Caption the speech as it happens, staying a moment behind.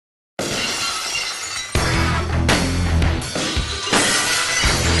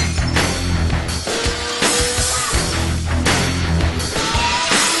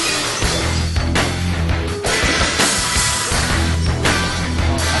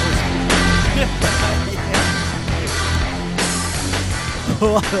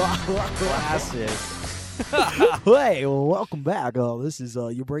Classic. Hey, well, welcome back. This is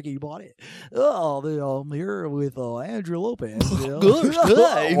You Breaking You Bought It. I'm here with Andrew Lopez.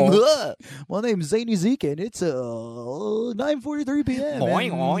 Good. My name's Zany Zeke, and it's 9:43 p.m.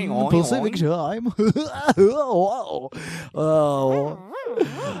 Oing, oing, oing, Pacific oing. time.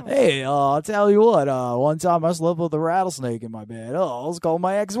 Hey, I'll tell you what. One time I slept with a rattlesnake in my bed. Oh, let's call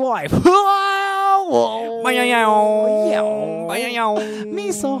my ex-wife.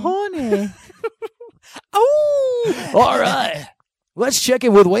 Me so horny. Oh! All right. Let's check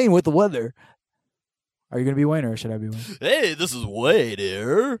in with Wayne with the weather. Are you going to be Wayne or should I be Wayne? Hey, this is Wade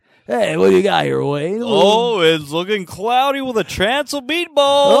here. Hey, what do you got here, Wayne? Oh, it's looking cloudy with a chance of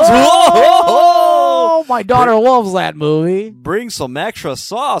meatballs. Oh, my daughter loves that movie. Bring some extra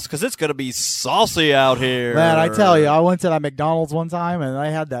sauce, because it's going to be saucy out here. Man, I tell you, I went to that McDonald's one time and I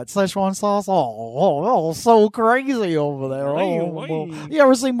had that Szechuan sauce. Oh, so crazy over there. Oh, you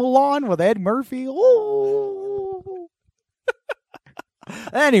ever seen Mulan with Ed Murphy? Oh.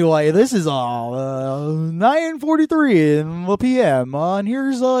 Anyway, this is 9:43 in the p.m. And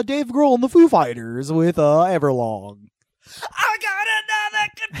here's Dave Grohl and the Foo Fighters with Everlong. I got another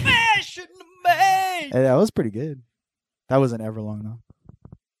confession to make. Hey, that was pretty good. That wasn't Everlong, though.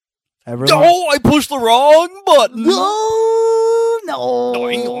 Everlong? Oh, I pushed the wrong button. No.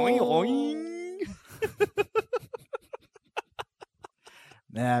 Oing, oing, oing.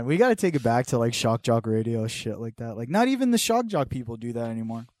 Man, we got to take it back to like Shock Jock Radio shit like that. Like, not even the Shock Jock people do that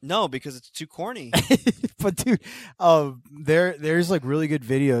anymore. No, because it's too corny. But dude, there's like really good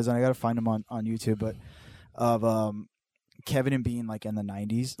videos, and I got to find them on YouTube. But of Kevin and Bean like in the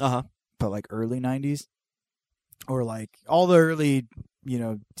 90s, but like early 90s, or like all the early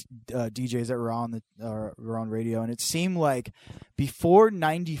DJs that were on were on radio, and it seemed like before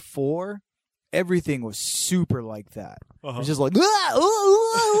 '94. Everything was super like that. It was just like,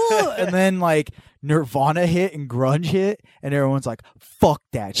 and then like Nirvana hit and grunge hit, and everyone's like, fuck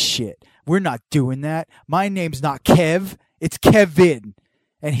that shit. We're not doing that. My name's not Kev, it's Kevin.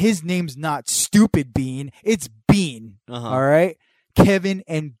 And his name's not Stupid Bean, it's Bean. All right? Kevin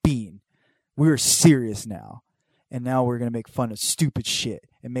and Bean. We're serious now. And now we're going to make fun of stupid shit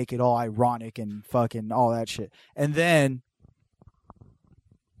and make it all ironic and fucking all that shit. And then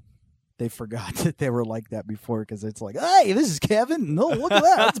they forgot that they were like that before, because it's like, hey, this is Kevin. No, look at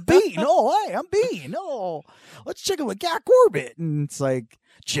that. It's Bean. Oh, hey, I'm Bean. Oh, let's check it with Cat Corbett. And it's like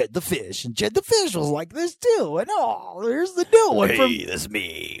Jed the Fish. And Jed the Fish was like this too. And there's the new one. Hey, that's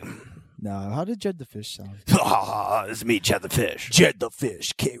me. No, how did Jed the Fish sound? It's me, Jed the Fish. Jed the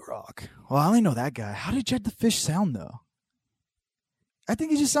Fish, K-Rock. Well, I only know that guy. How did Jed the Fish sound, though? I think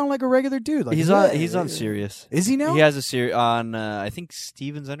he just sounded like a regular dude. Like, he's on Sirius. Is he now? He has a series on, I think,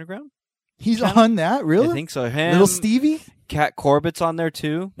 Steven's Underground. He's on that, really? I think so. Him, Little Stevie? Cat Corbett's on there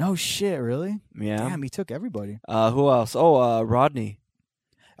too. No shit, really? Yeah. Damn, he took everybody. Who else? Oh, Rodney.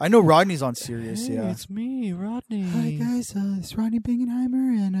 I know Rodney's on Sirius, Hey, yeah. it's me, Rodney. Hi guys, it's Rodney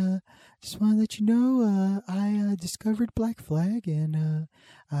Bingenheimer, and just want to let you know I discovered Black Flag, and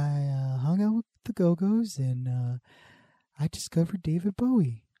I hung out with the Go-Go's, and I discovered David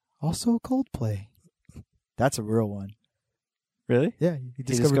Bowie, also Coldplay. That's a real one. Really? Yeah, he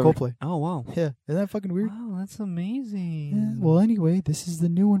discovered Coldplay. Oh, wow. Yeah, isn't that fucking weird? Wow, that's amazing. Yeah, well, anyway, this is the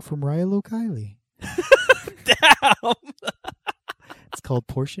new one from Rilo Kiley. Damn. It's called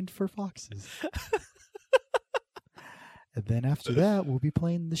Portioned for Foxes. And then after that, we'll be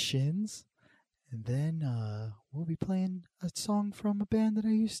playing The Shins. And then we'll be playing a song from a band that I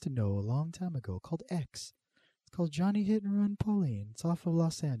used to know a long time ago called X. It's called Johnny Hit and Run Pauline. It's off of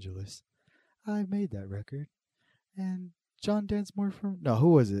Los Angeles. I made that record. And John Densmore who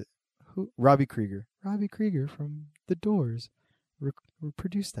was it? Robbie Krieger. Robbie Krieger from The Doors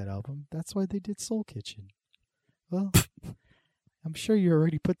produced that album. That's why they did Soul Kitchen. Well, I'm sure you're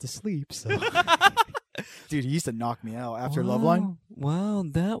already put to sleep, so. Dude, he used to knock me out after Loveline. Wow,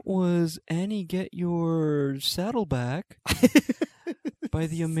 that was Annie Get Your Saddle Back by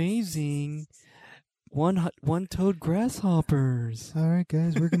the amazing One-Toed Grasshoppers. All right,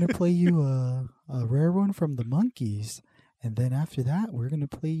 guys, we're going to play you a rare one from the Monkees. And then after that, we're going to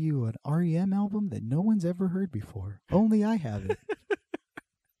play you an REM album that no one's ever heard before. Only I have it.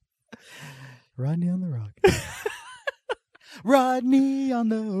 Rodney on the Rock. Rodney on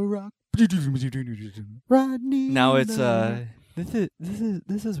the Rock. Rodney. Now it's Rock.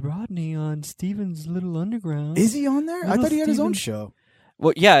 this is Rodney on Steven's Little Underground. Is he on there? I Little thought he had his own Steven- show.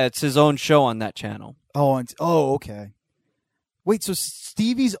 Well, yeah, it's his own show on that channel. Oh, okay. Wait, so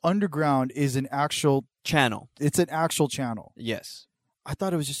Stevie's Underground is an actual Channel. It's an actual channel. Yes. I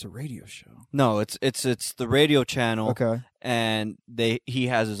thought it was just a radio show. No, it's the radio channel. Okay. And he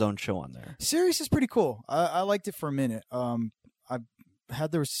has his own show on there. Sirius is pretty cool. I liked it for a minute. I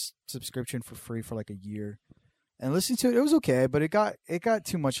had their subscription for free for like a year, and listening to it, it was okay, but it got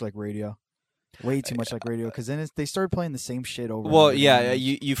too much like radio. Way too much like radio, because then they started playing the same shit over. Well, and over yeah,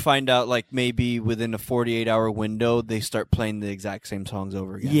 again. you find out like maybe within a 48-hour window they start playing the exact same songs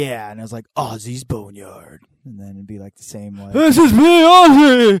over again. Yeah, and I was like, Ozzy's Boneyard, and then it'd be like the same like, This is me,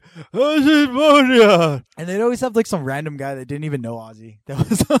 Ozzy. Ozzy's Boneyard. and they'd always have like some random guy that didn't even know Ozzy that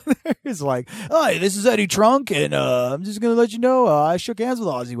was on there. It's like, hi, this is Eddie Trunk, and I'm just gonna let you know I shook hands with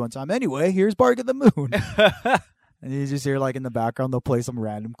Ozzy one time. Anyway, here's Bark at the Moon. And you just hear like in the background they'll play some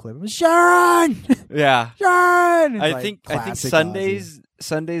random clip. Sharon, Yeah. Sharon. I think Sundays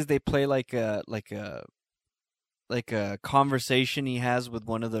they play like a conversation he has with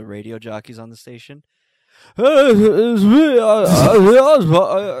one of the radio jockeys on the station. It's me.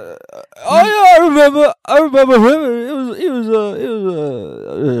 I remember him. It was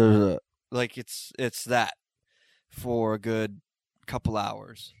like it's that for a good couple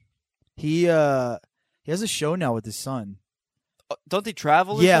hours. He has a show now with his son. Don't they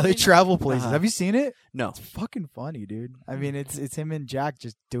travel? Or Yeah, something? they travel places. Uh-huh. Have you seen it? No. It's fucking funny, dude. I mean, it's him and Jack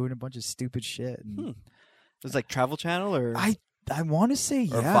just doing a bunch of stupid shit. And It's like Travel Channel or I want to say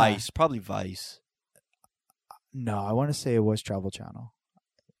or yeah. Vice, probably Vice. No, I want to say it was Travel Channel.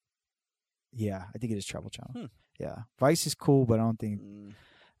 Yeah, I think it is Travel Channel. Yeah, Vice is cool, but I don't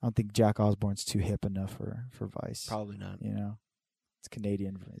think Jack Osborne's too hip enough for Vice. Probably not. You know, it's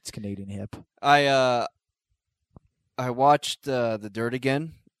Canadian. It's Canadian hip. I watched The Dirt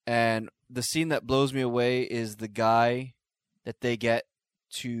again, and the scene that blows me away is the guy that they get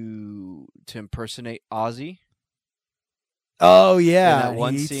to impersonate Ozzy. Oh yeah, In that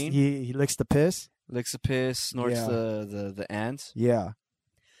one scene? he licks the piss. Licks the piss, snorts Yeah. the ants. Yeah.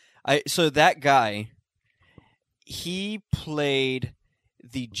 So that guy, he played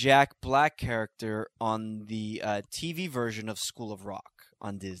the Jack Black character on the TV version of School of Rock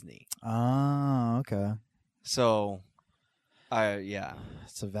on Disney. Oh, okay. So, yeah.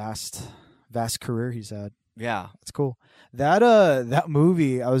 It's a vast career he's had. Yeah. That's cool. That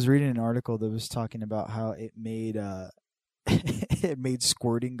movie, I was reading an article that was talking about how it made it made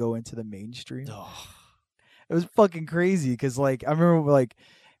squirting go into the mainstream. Oh. It was fucking crazy because like I remember like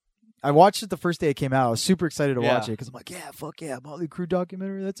I watched it the first day it came out. I was super excited to watch it because I'm like, yeah, fuck yeah, Motley Crue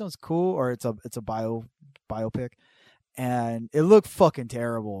documentary. That sounds cool. Or it's a biopic, and it looked fucking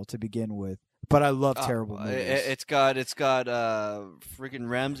terrible to begin with. But I love terrible movies. It's got freaking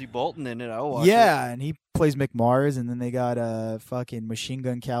Ramsey Bolton in it. I'll watch Yeah, and he plays Mick Mars, and then they got fucking Machine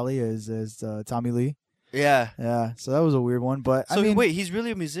Gun Kelly as Tommy Lee. Yeah. Yeah, so that was a weird one. But So I mean, wait, he's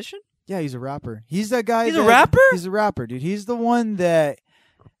really a musician? yeah, he's a rapper. He's that guy. He's a rapper? He's a rapper, dude. He's the one that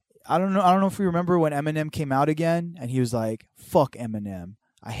I don't know if you remember when Eminem came out again, and he was like, "Fuck Eminem,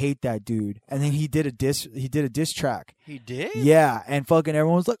 I hate that dude." And then he did a diss track. He did? Yeah, and fucking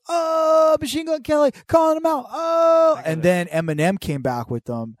everyone was like, "Oh, Machine Gun Kelly calling him out." Oh, and then Eminem came back with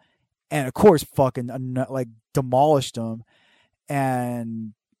them, and of course, fucking like demolished them.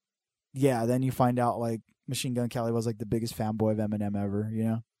 And yeah, then you find out like Machine Gun Kelly was like the biggest fanboy of Eminem ever. You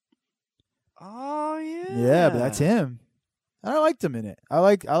know? Oh yeah. Yeah, but that's him. I liked him in it. I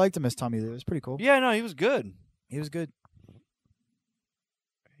liked him as Tommy Lee. It was pretty cool. Yeah, no, he was good. He was good.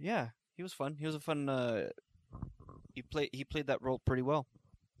 Yeah, he was fun. He was a fun. He played that role pretty well.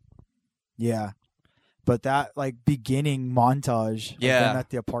 Yeah. But that like beginning montage of them at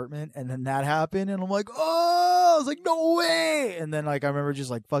the apartment, and then that happened, and I'm like, oh, I was like, no way. And then like I remember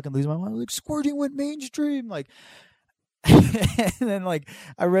just like fucking losing my mind. I was like, squirting went mainstream, like. And then like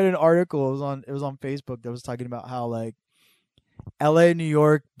I read an article. It was on Facebook that was talking about how like L.A. and New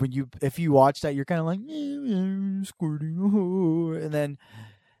York, if you watch that, you're kind of like squirting, and then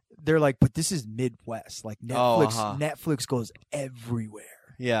they're like, but this is Midwest, like Netflix. Netflix goes everywhere.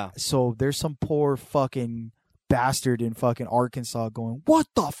 Yeah. So there's some poor fucking bastard in fucking Arkansas going, what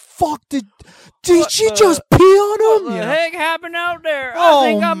the fuck did she just pee on him? What the heck happened out there? Oh, I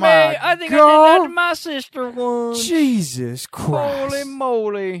think I did that to my sister once. Jesus Christ. Holy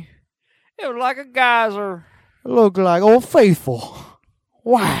moly. It was like a geyser. Look like Old Faithful.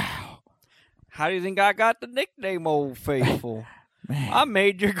 Wow. How do you think I got the nickname Old Faithful? Man. I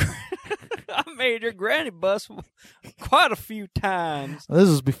made your granny bust quite a few times. This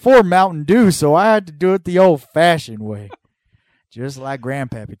was before Mountain Dew, so I had to do it the old-fashioned way. Just like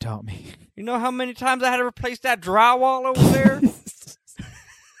Grandpappy taught me. You know how many times I had to replace that drywall over there?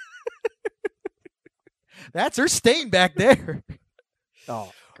 That's her stain back there.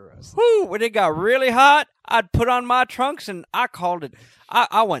 Oh, gross. Whoo! When it got really hot, I'd put on my trunks and I called it.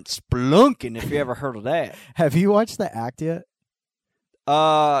 I went splunking. If you ever heard of that. Have you watched The Act yet?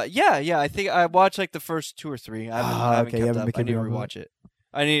 Yeah. I think I watched like the first 2 or 3. I haven't kept up. I need to rewatch it.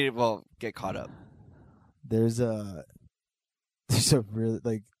 I need to get caught up. There's a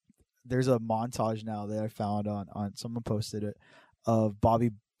really there's a montage now that I found on someone posted it of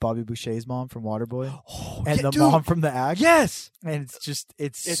Bobby Boucher's mom from Waterboy and the mom from The Act. Yes, and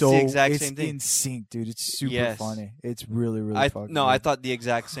it's so the exact same thing. in sync, dude. It's super funny. It's really fucking. No, good. I thought the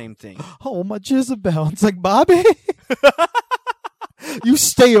exact same thing. Oh my Jezebel! It's like Bobby. You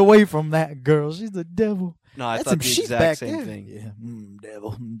stay away from that girl. She's the devil. No, I thought the exact same thing. Yeah,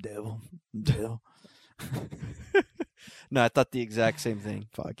 devil. No, I thought the exact same thing.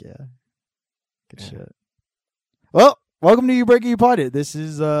 Fuck yeah. Good shit. Well, welcome to You Break It, You Pod It. This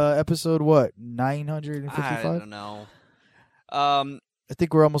is episode what? 955? I don't know. I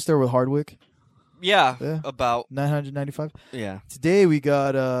think we're almost there with Hardwick. Yeah. About 995. Yeah. Today we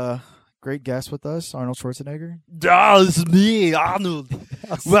got a great guest with us, Arnold Schwarzenegger. Oh, it's me, Arnold.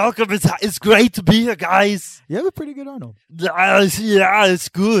 Welcome. It's great to be here, guys. You have a pretty good Arnold. Yeah, it's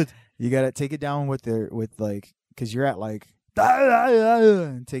good. You gotta take it down because you're at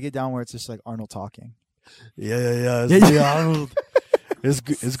take it down where it's just like Arnold talking. Yeah. It's me, Arnold. It's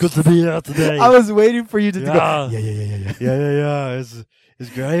good to be here today. I was waiting for you to go. Yeah. It's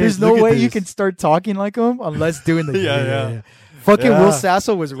great. There's no way you can start talking like him unless doing the yeah. Fucking Will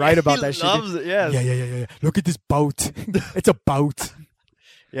Sasso was right about that shit. Loves it, yes. Yeah. Look at this boat. It's a boat.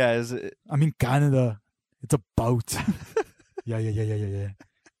 Yeah, is it? I'm in Canada. It's a boat. Yeah.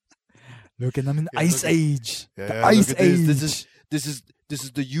 Look, and I'm in the Ice Age. The Ice Age. This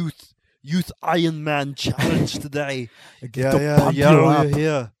is the youth Iron Man challenge today.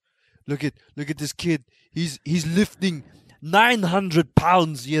 Yeah. Look at this kid. He's lifting 900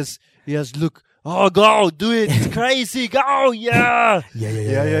 pounds. Yes. Look. Oh, go do it. It's crazy. Go. Yeah.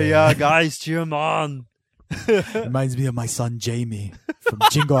 Yeah. Guys, cheer him on. Reminds me of my son Jamie from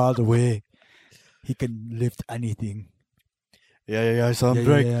Jingle All the Way. He can lift anything. Yeah. I saw him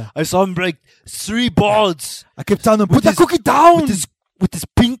break. I saw him break 3 boards. I kept telling him, put that cookie down with his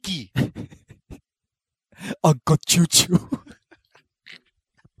pinky. Uncle Choo Choo.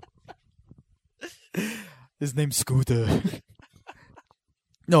 His name's Scooter.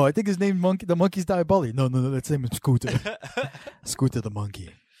 No, I think his name the monkey's Diabolic. No, that's his name is Scooter. Scooter the monkey.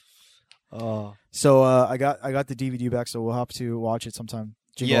 Oh. So I got the DVD back, so we'll have to watch it sometime.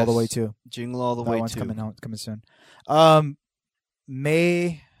 Jingle All the Way too. Jingle All the Way one's too. coming soon.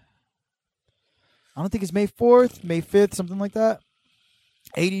 May. I don't think it's May 4th, May 5th, something like that.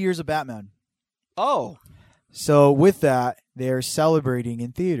 80 years of Batman. Oh. So with that, they're celebrating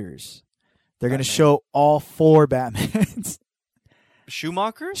in theaters. They're going to show all 4 Batmans.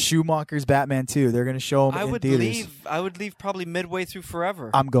 Schumacher's Batman 2. They're going to show them in theaters. I would leave probably midway through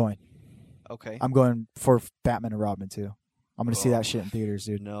Forever. I'm going. Okay. I'm going for Batman and Robin too. I'm going to see that shit in theaters,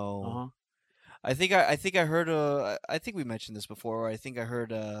 dude. No. Uh-huh. I think I heard I think we mentioned this before. I think I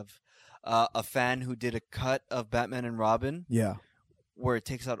heard of a fan who did a cut of Batman and Robin. Yeah. Where it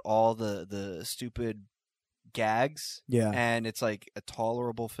takes out all the stupid gags. Yeah. And it's like a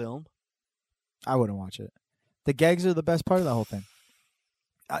tolerable film. I wouldn't watch it. The gags are the best part of the whole thing.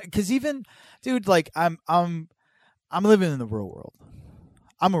 Because even, dude, like I'm living in the real world.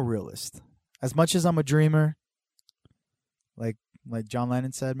 I'm a realist. As much as I'm a dreamer, like John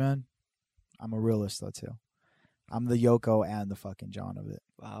Lennon said, man, I'm a realist though too. I'm the Yoko and the fucking John of it.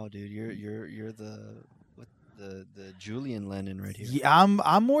 Wow, dude, you're the Julian Lennon right here. Yeah,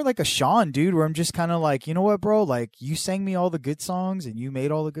 I'm more like a Sean, dude, where I'm just kind of like, you know what, bro? Like, you sang me all the good songs and you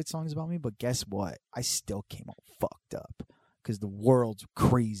made all the good songs about me, but guess what? I still came out fucked up because the world's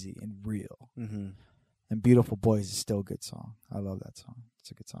crazy and real. Mm-hmm. And Beautiful Boys is still a good song. I love that song. It's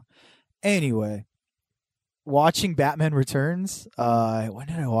a good song. Anyway, watching Batman Returns. When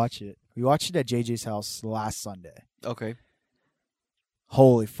did I watch it? We watched it at JJ's house last Sunday. Okay.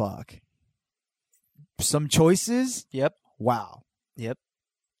 Holy fuck. Some choices. Yep. Wow. Yep.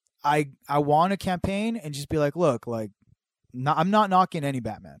 I want to campaign and just be like, look, like, I'm not knocking any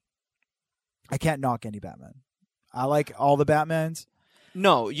Batman. I can't knock any Batman. I like all the Batmans.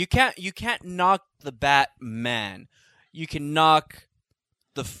 No, you can't knock the Batman. You can knock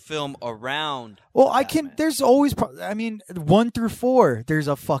the film around. Well, Batman. I can. There's always. 1 through 4. There's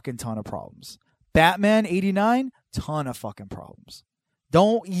a fucking ton of problems. Batman '89, ton of fucking problems.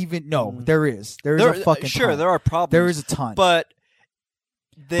 Don't even. No, there is. There's a fucking. Sure, ton. there are problems. There is a ton. But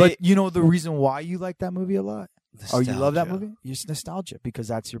you know the reason why you like that movie a lot? Nostalgia. Oh, you love that movie? It's nostalgia because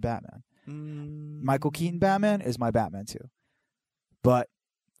that's your Batman. Michael Keaton Batman is my Batman too. But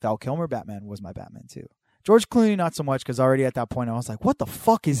Val Kilmer Batman was my Batman too. George Clooney, not so much, because already at that point I was like, what the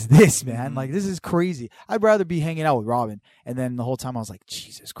fuck is this, man? Mm-hmm. Like, this is crazy. I'd rather be hanging out with Robin. And then the whole time I was like,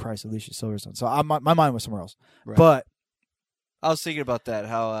 Jesus Christ, Alicia Silverstone. So my mind was somewhere else. Right. But I was thinking about that.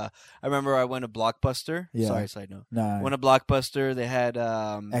 How I remember I went to Blockbuster. Yeah. Sorry, side note. no, Went to Blockbuster. They had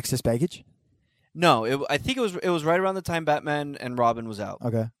excess baggage. no. I think it was right around the time Batman and Robin was out,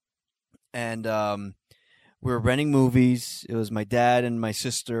 Okay. and we were renting movies. It was my dad and my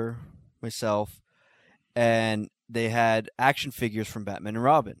sister, myself, and they had action figures from Batman and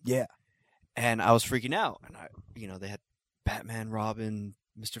Robin. Yeah. And I was freaking out. And they had Batman, Robin,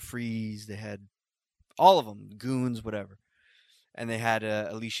 Mr. Freeze. They had all of them, goons, whatever. And they had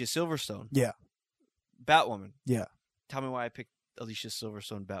Alicia Silverstone. Yeah. Batwoman. Yeah. Tell me why I picked Alicia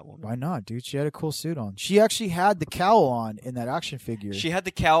Silverstone, Batwoman. Why not, dude? She had a cool suit on. She actually had the cowl on in that action figure. She had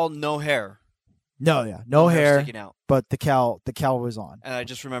the cowl, no hair. No hair, sticking out. but the cowl was on. And I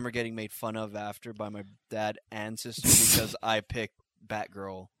just remember getting made fun of after by my dad and sister because I picked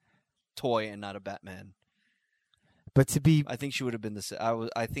Batgirl toy and not a Batman. But to be, I think she would have been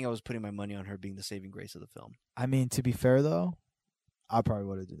I think I was putting my money on her being the saving grace of the film. I mean, to be fair though, I probably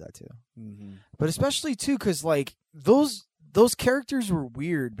would have did that too. Mm-hmm. But especially too, because like those characters were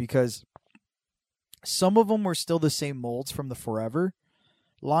weird because some of them were still the same molds from the Forever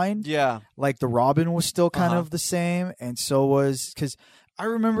line. Yeah. Like the Robin was still kind Uh-huh. of the same, and so was, because I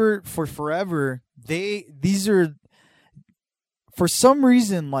remember for Forever these are, for some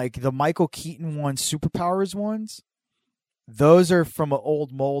reason, like the Michael Keaton ones, Superpowers ones, those are from an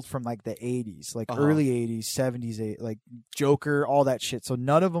old mold from like the 80s, like Uh-huh. early 80s, 70s, like Joker, all that shit. So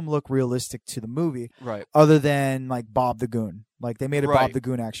none of them look realistic to the movie, Right. other than like Bob the Goon. Like they made a Bob Right. the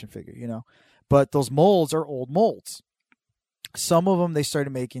Goon action figure, But those molds are old molds. Some of them they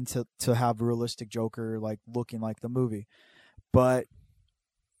started making to have realistic Joker, like looking like the movie. But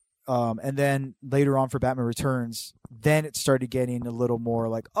and then later on for Batman Returns, then it started getting a little more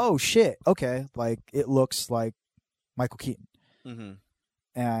like, oh shit, okay, like it looks like Michael Keaton Mm-hmm.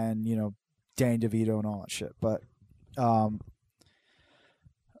 and Danny DeVito and all that shit. But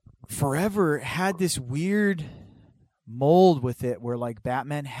Forever had this weird mold with it where like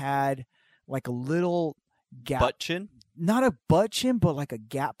Batman had like a little gap, Butt chin? not a butt chin, but like a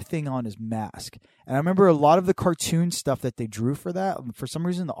gap thing on his mask. And I remember a lot of the cartoon stuff that they drew for that. For some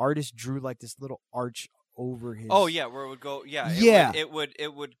reason, the artist drew like this little arch over his. Oh yeah, where it would go. Yeah. Yeah.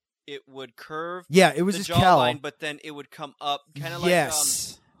 It would curve. Yeah, it was the his cowl. jawline, but then it would come up, kind of like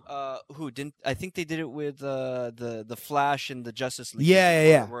Yes. I think they did it with the Flash and the Justice League.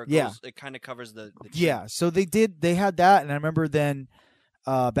 Yeah. Where it Yeah. goes, it kind of covers the chin. Yeah, so they had that, and I remember then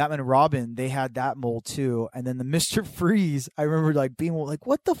Batman and Robin, they had that mold too, and then the Mr. Freeze, I remember like being like,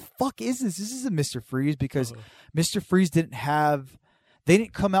 what the fuck is this? This isn't Mr. Freeze, because Mr. Freeze they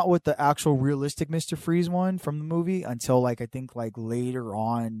didn't come out with the actual realistic Mr. Freeze one from the movie until like I think like later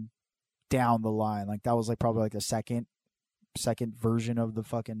on down the line. Like that was like probably like the second version of the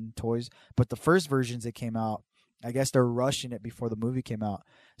fucking toys. But the first versions that came out, I guess they're rushing it before the movie came out.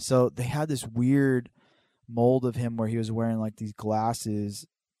 So they had this weird mold of him where he was wearing like these glasses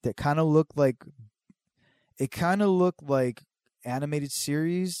that kind of looked like animated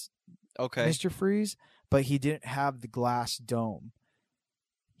series Okay. Mr. Freeze, but he didn't have the glass dome.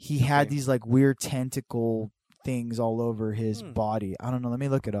 He had Okay. these like weird tentacle things all over his Hmm. body. I don't know. Let me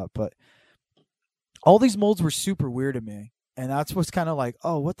look it up. But all these molds were super weird to me. And that's what's kind of like,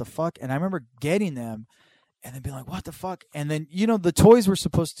 oh, what the fuck? And I remember getting them and then being like, what the fuck? And then, the toys were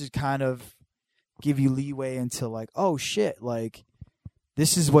supposed to kind of give you leeway into like, oh shit, like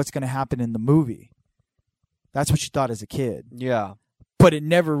this is what's going to happen in the movie. That's what you thought as a kid. Yeah. But it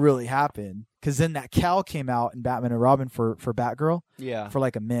never really happened, because then that cowl came out in Batman and Robin for Batgirl Yeah. for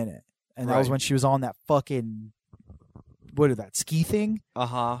like a minute. And that was Right. when she was on that fucking, what is that, ski thing? So,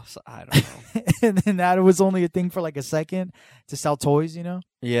 I don't know. And then that was only a thing for like a second to sell toys,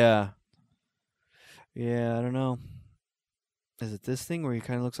 Yeah. Yeah, I don't know. Is it this thing where he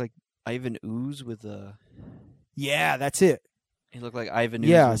kind of looks like Ivan Ooze with a... Yeah, that's it. He looked like Ivan Ooze.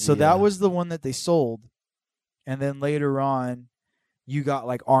 Yeah, with so the, that was the one that they sold. And then later on, you got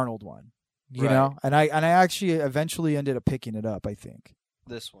like Arnold one, you Right. know? And I actually eventually ended up picking it up, I think.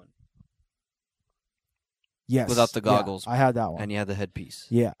 this one. Yes. Without the Yeah, goggles. I had that one. And he had the headpiece.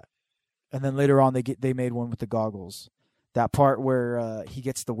 Yeah. And then later on they made one with the goggles. That part where he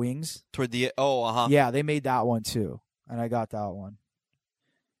gets the wings. Toward the... Oh, uh-huh. Yeah, they made that one too. And I got that one.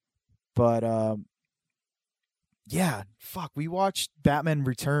 But yeah, fuck, we watched Batman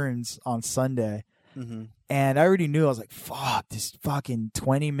Returns on Sunday. Mm-hmm. And I already knew, I was like, fuck, this fucking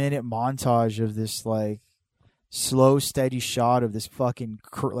 20-minute montage of this like slow, steady shot of this fucking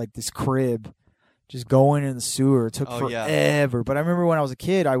like this crib just going in the sewer. It took forever. Yeah. But I remember when I was a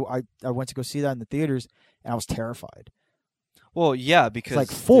kid, I went to go see that in the theaters, and I was terrified. Well, yeah, because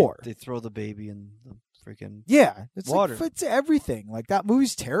it's like 4. They throw the baby in the freaking it's water. Like, it's everything. Like that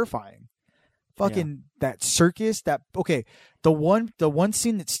movie's terrifying. Fucking that circus. The one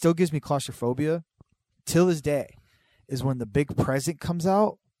scene that still gives me claustrophobia till this day is when the big present comes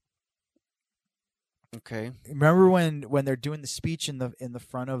out. Okay. Remember when they're doing the speech in the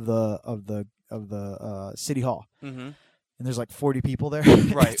front of the city hall, and there's like 40 people there.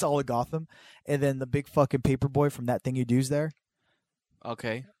 Right. It's all of Gotham, and then the big fucking paperboy from That Thing You Do's there.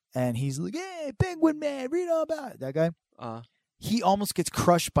 Okay. And he's like, "Hey, Penguin Man, read all about it." That guy. He almost gets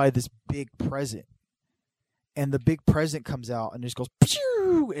crushed by this big present, and the big present comes out and just goes,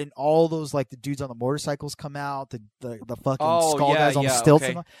 pew! And all those like the dudes on the motorcycles come out, the fucking skull guys on the stilts.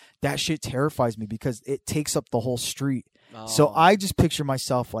 Okay. That shit terrifies me because it takes up the whole street. Oh. So I just picture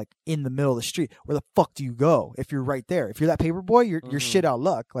myself like in the middle of the street. Where the fuck do you go if you're right there? If you're that paper boy, you're shit out of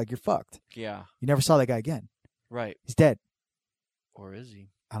luck. Like you're fucked. Yeah. You never saw that guy again. Right. He's dead. Or is he?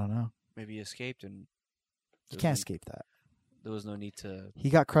 I don't know. Maybe he escaped and he can't escape that. There was no need to.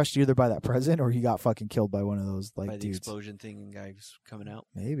 He got crushed either by that president or he got fucking killed by one of those like by the dudes. Explosion thing and guys coming out.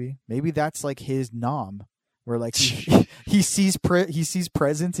 Maybe that's like his nom, where like he sees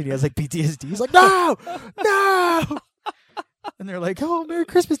presents and he has like PTSD. He's like, no, and they're like, oh, Merry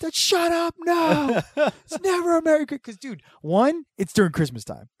Christmas. Dad, shut up, no, it's never a Merry Christmas. Because dude, 1, it's during Christmas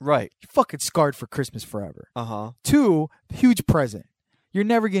time, right? You're fucking scarred for Christmas forever. 2, huge present. You're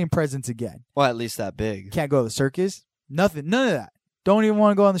never getting presents again. Well, at least that big. Can't go to the circus. Nothing. None of that. Don't even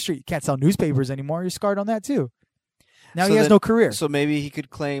want to go on the street. You can't sell newspapers anymore. You're scarred on that too. Now he has no career. So maybe he could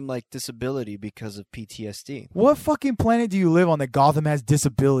claim like disability because of PTSD. What fucking planet do you live on that Gotham has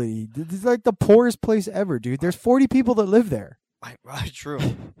disability? It's like the poorest place ever, dude. There's 40 people that live there. Right, true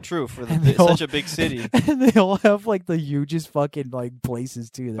for such a big city. And they all have like the hugest fucking like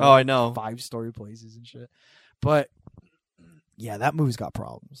places too. They're, I know, 5-story places and shit. But yeah, that movie's got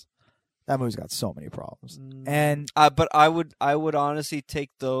problems. That movie's got so many problems. And but I would honestly take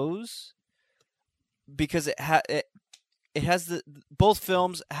those because it has both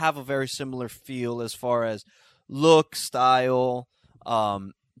films have a very similar feel as far as look, style,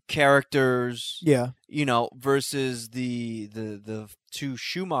 characters. Yeah. Versus the 2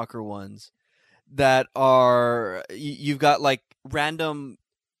 Schumacher ones that are you've got like random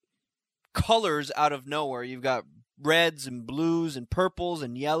colors out of nowhere. You've got reds and blues and purples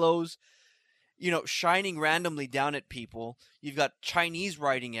and yellows, shining randomly down at people. You've got Chinese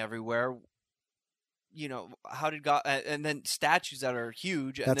writing everywhere. How did God? And then statues that are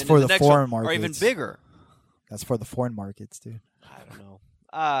huge. That's and then for the foreign markets. Or even bigger. That's for the foreign markets, dude. I don't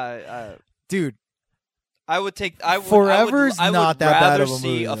know. Dude, I would Forever's not that bad of a movie.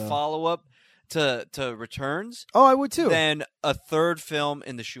 See a follow-up to Returns. Oh, I would too. Than a third film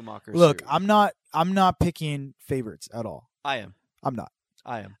in the Schumacher Look, series. I'm not picking favorites at all. I am. I'm not.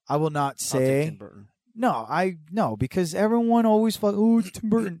 I am. I will not say. I'll take Tim Burton. No, because everyone always it's Tim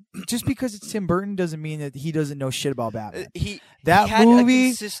Burton. Just because it's Tim Burton doesn't mean that he doesn't know shit about Batman. That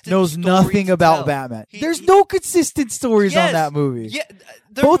movie knows nothing about Batman. There's no consistent stories on that movie. Yeah,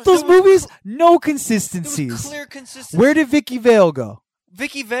 both those movies, no consistencies. Clear consistency. Where did Vicky Vale go?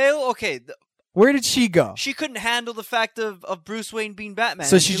 Vicky Vale, okay. Where did she go? She couldn't handle the fact of Bruce Wayne being Batman.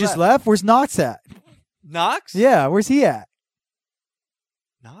 So she just left? Where's Knox at? Knox? Yeah, where's he at?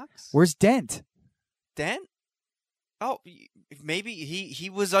 Knox? Where's Dent? Dent? Oh, maybe he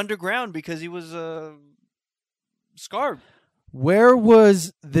was underground because he was scarred. Where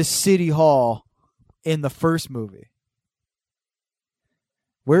was the city hall in the first movie?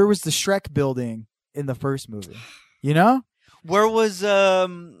 Where was the Shrek building in the first movie? Where was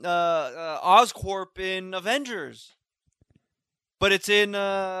Oscorp in Avengers? But it's in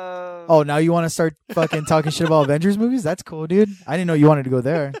Oh, now you want to start fucking talking shit about Avengers movies? That's cool, dude. I didn't know you wanted to go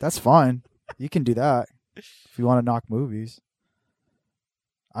there. That's fine. You can do that if you want to knock movies.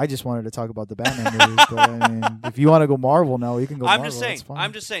 I just wanted to talk about the Batman movies, but I mean, if you want to go Marvel now, you can go Marvel.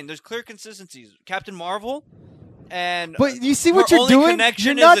 I'm just saying. There's clear consistencies. Captain Marvel, but you see what you're doing?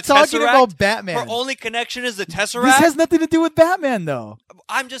 You're not talking about Batman. Her only connection is the Tesseract. This has nothing to do with Batman, though.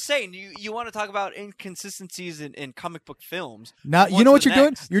 I'm just saying. You want to talk about inconsistencies in comic book films? Now you know what you're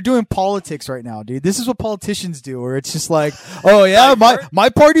doing. You're doing politics right now, dude. This is what politicians do, where it's just like, oh yeah, my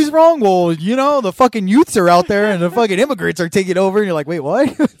party's wrong. Well, the fucking youths are out there, and the fucking immigrants are taking over, and you're like, wait,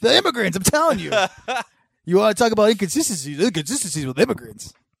 what? The immigrants? I'm telling you. You want to talk about inconsistencies with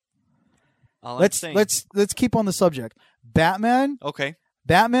immigrants? Let's keep on the subject. Batman. Okay.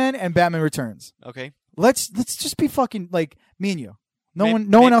 Batman and Batman Returns. Okay. Let's just be fucking like me and you. No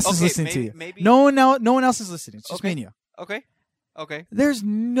one else is listening to you. No one else is listening. It's just me and you. Okay. There's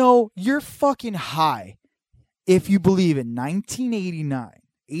you're fucking high if you believe in 1989,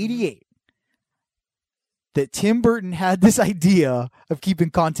 88 that Tim Burton had this idea of keeping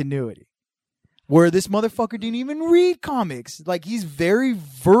continuity. Where this motherfucker didn't even read comics. Like, he's very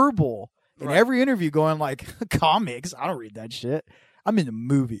verbal in every interview going like, comics? I don't read that shit. I'm into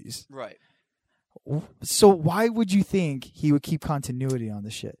movies. Right. So why would you think he would keep continuity on the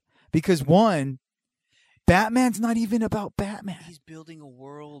shit? Because one, Batman's not even about Batman. He's building a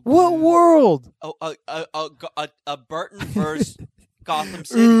world. What world? A Burton-verse Gotham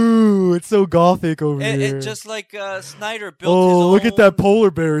City. Ooh, it's so gothic over here. It just like Snyder built his own... Oh, look at that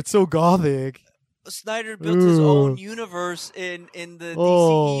polar bear. It's so gothic. Snyder built his own universe in the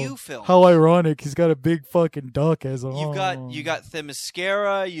DCEU film. How ironic! He's got a big fucking duck as a. You got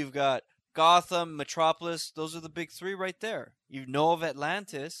Themyscira, you've got Gotham, Metropolis. Those are the big three right there. You know of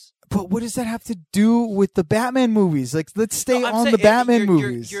Atlantis. But what does that have to do with the Batman movies? Like, let's stay on the Batman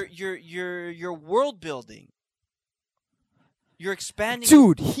movies. You're world building. You're expanding.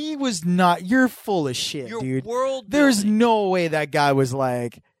 Dude, he was not. You're full of shit, dude. World building. There's no way that guy was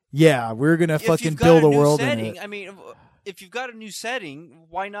like, yeah, we're going to fucking build a world in it. I mean, if you've got a new setting,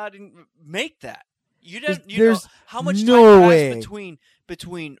 why not make that? You know how much time passed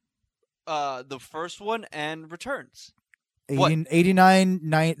between the first one and Returns? 89,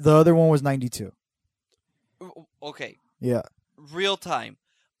 the other one was 92. Okay. Yeah. Real time.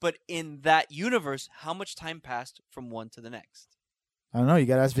 But in that universe, how much time passed from one to the next? I don't know. You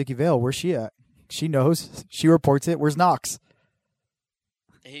got to ask Vicky Vale. Where's she at? She knows. She reports it. Where's Knox?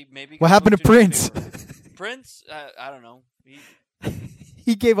 What happened to Prince? Prince? I don't know.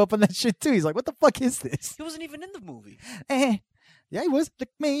 He gave up on that shit too. He's like, what the fuck is this? He wasn't even in the movie. Yeah, he was. Look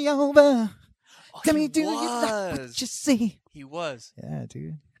me over. Tell me, do you like what you see? He was. Yeah,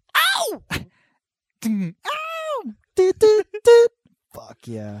 dude. Ow! Ow! Do. Fuck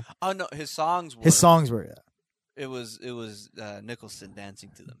yeah. Oh no, his songs were. Yeah. It was Nicholson dancing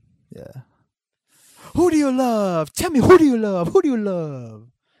to them. Yeah. Who do you love? Tell me, who do you love? Who do you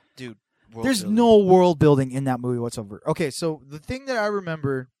love? Dude, there's no world building in that movie whatsoever. Okay, so the thing that I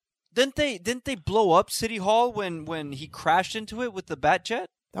remember... Didn't they blow up City Hall when he crashed into it with the Batjet?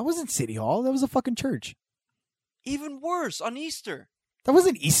 That wasn't City Hall. That was a fucking church. Even worse, on Easter. That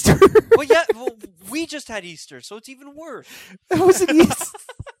wasn't Easter. Well, yeah, we just had Easter, so it's even worse. That wasn't Easter.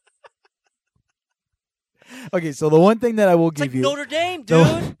 Okay, so the one thing that I will give you... Notre Dame,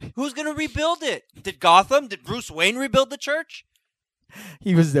 dude. Who's going to rebuild it? Did Gotham? Did Bruce Wayne rebuild the church?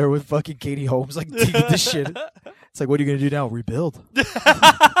 He was there with fucking Katie Holmes, like, digging this shit. It's like, what are you going to do now? Rebuild. That's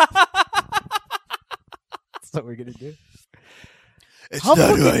what we're going to do. It's not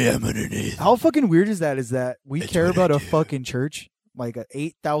who I am underneath. How fucking weird is that we care about a fucking church, like an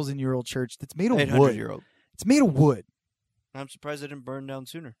 8,000-year-old church that's made of wood. 800-year-old. It's made of wood. I'm surprised it didn't burn down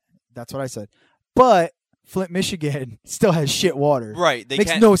sooner. That's what I said. But Flint, Michigan still has shit water. Right.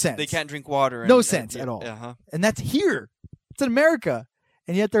 Makes no sense. They can't drink water. No sense at all. Uh-huh. And that's here. It's in America.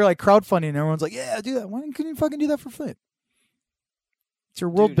 And yet they're like crowdfunding and everyone's like, yeah, do that. Why couldn't you fucking do that for Flint? It's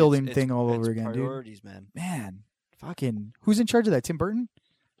your world building thing all over again, priorities, dude. Man. Man. Fucking. Who's in charge of that? Tim Burton?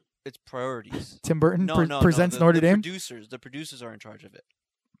 It's priorities. Tim Burton presents no. Notre Dame? The producers are in charge of it.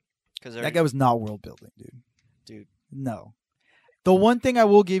 That guy was not world building, dude. Dude. No. The one thing I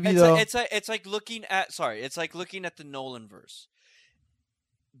will give you it's like looking at the Nolan verse.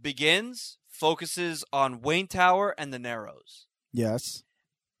 Begins, focuses on Wayne Tower and the Narrows. Yes.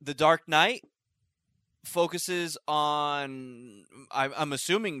 The Dark Knight focuses on I'm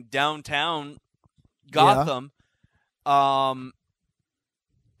assuming downtown Gotham. Yeah.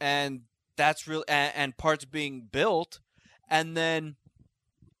 And that's real and parts being built, and then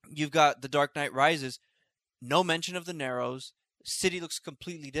you've got The Dark Knight Rises, no mention of the Narrows. City looks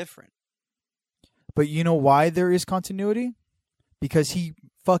completely different. But you know why there is continuity? Because he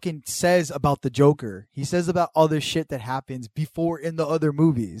fucking says about the Joker. He says about other shit that happens before in the other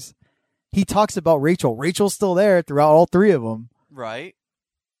movies. He talks about Rachel. Rachel's still there throughout all three of them. Right.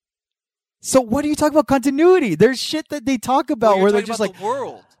 So what do you talk about continuity? There's shit that they talk about where they're just like the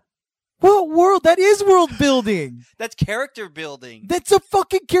world. What world? That is world building. That's character building. That's a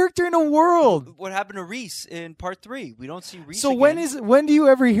fucking character in a world. What happened to Reese in part 3? We don't see Reese. So again. when do you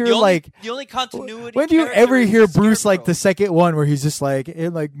ever hear the only continuity? When do you ever hear Bruce like the second one where he's just like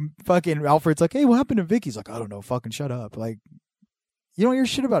fucking Alfred's like, hey, what happened to Vicky? He's like, I don't know, fucking shut up. Like, you don't hear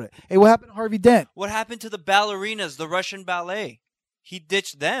shit about it. Hey, what happened to Harvey Dent? What happened to the ballerinas, the Russian ballet? He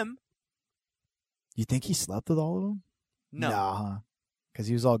ditched them. You think he slept with all of them? No. Nah, because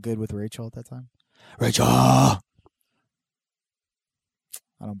he was all good with Rachel at that time. Rachel. I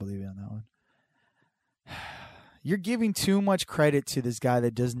don't believe you on that one. You're giving too much credit to this guy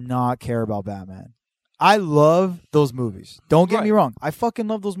that does not care about Batman. I love those movies. Don't get me wrong. I fucking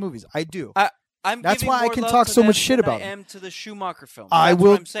love those movies. I do. That's why I can talk so much shit about them. I am to the Schumacher film. I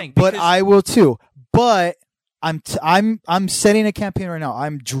will. What I'm saying, but I will too. But I'm setting a campaign right now.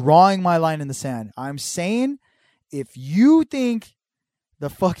 I'm drawing my line in the sand. I'm saying if you think the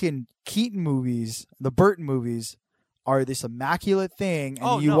fucking Keaton movies, the Burton movies, are this immaculate thing,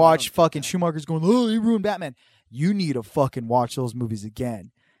 and you watch fucking Schumacher's going, oh, he ruined Batman, you need to fucking watch those movies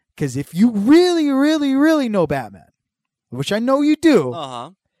again. Because if you really, really, really know Batman, which I know you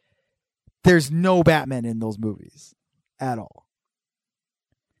do, there's no Batman in those movies at all.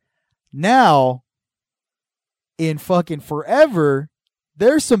 Now, in fucking Forever,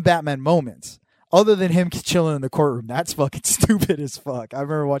 there's some Batman moments. Other than him chilling in the courtroom. That's fucking stupid as fuck. I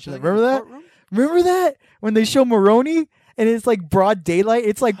remember watching that. Remember that? Remember that? When they show Maroni and it's like broad daylight?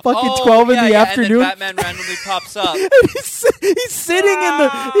 It's like fucking 12 in the afternoon. And then Batman randomly pops up. he's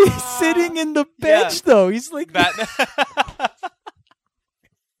sitting in the bench though. He's like Batman.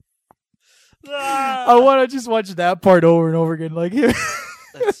 I want to just watch that part over and over again. Like here.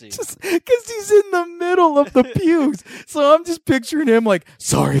 Let's see. Because he's in the middle of the pews. So I'm just picturing him like,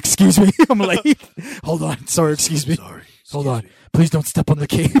 sorry, excuse me. I'm like, hold on. Sorry, excuse me. Hold on. Please don't step on the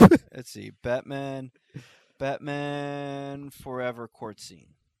cape. Let's see. Batman Forever court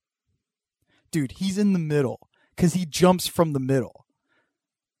scene. Dude, he's in the middle because he jumps from the middle.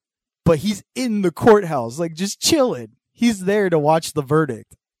 But he's in the courthouse, like just chilling. He's there to watch the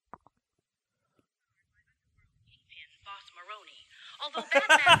verdict.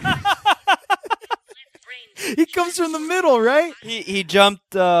 He comes from the middle, right? He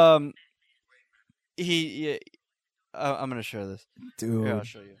jumped. I'm gonna share this, dude. Here, I'll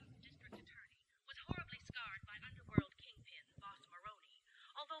show you.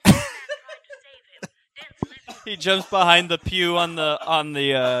 He jumps behind the pew on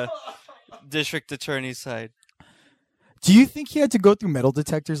the district attorney's side. Do you think he had to go through metal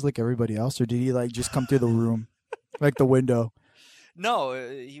detectors like everybody else, or did he like just come through the room, like the window? No,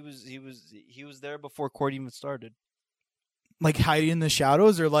 he was there before court even started. Like hiding in the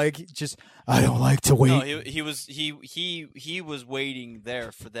shadows, or like just I don't like to wait. No, he was waiting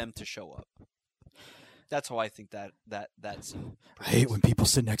there for them to show up. That's how I think that scene. I hate when people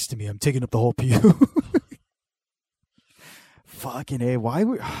sit next to me. I'm taking up the whole pew. Fucking A. Why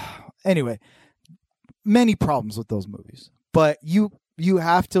would anyway? Many problems with those movies, but you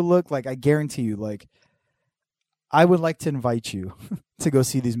have to look like I guarantee you like. I would like to invite you to go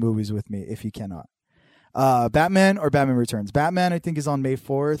see these movies with me if you cannot. Batman or Batman Returns. Batman, I think, is on May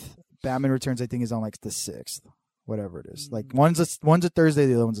 4th. Batman Returns, I think, is on like the 6th. Whatever it is. Like one's a Thursday,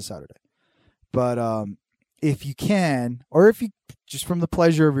 the other one's a Saturday. But if you can, or if you just from the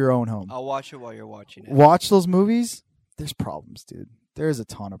pleasure of your own home. I'll watch it while you're watching it. Watch those movies. There's problems, dude. There's a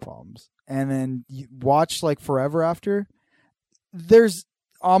ton of problems. And then you watch like Forever After. There's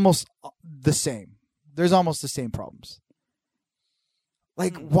almost the same. There's almost the same problems.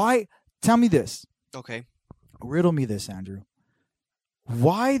 Like, why? Tell me this. Okay. Riddle me this, Andrew.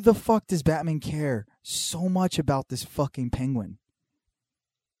 Why the fuck does Batman care so much about this fucking penguin?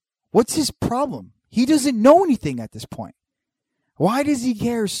 What's his problem? He doesn't know anything at this point. Why does he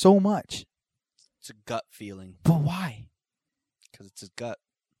care so much? It's a gut feeling. But why? Because it's his gut.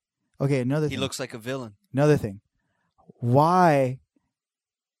 Okay, another thing. He looks like a villain. Another thing. Why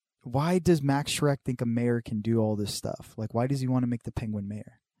does Max Schreck think a mayor can do all this stuff? Like, why does he want to make the penguin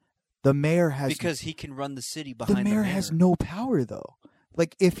mayor? The mayor has... Because he can run the city behind the mayor has no power, though.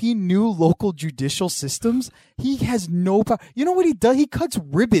 Like, if he knew local judicial systems, he has no power. You know what he does? He cuts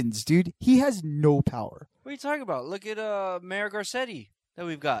ribbons, dude. He has no power. What are you talking about? Look at Mayor Garcetti that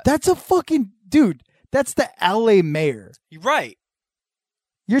we've got. That's a fucking... Dude, that's the LA mayor. Right.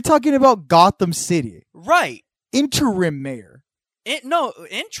 You're talking about Gotham City. Right. Interim mayor.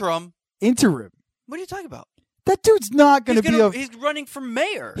 Interim. What are you talking about? That dude's not going to be He's running for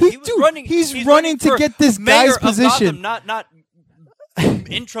mayor. He's running to get this guy's position. Gotham, not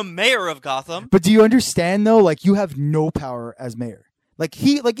interim mayor of Gotham. But do you understand though? Like you have no power as mayor. Like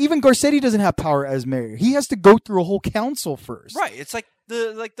even Garcetti doesn't have power as mayor. He has to go through a whole council first. Right. It's like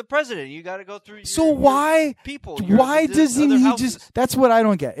the president. You got to go through. Why people? Why doesn't he just? That's what I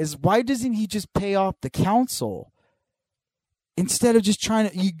don't get. Is why doesn't he just pay off the council? Instead of just trying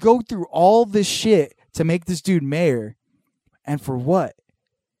to, you go through all this shit to make this dude mayor, and for what?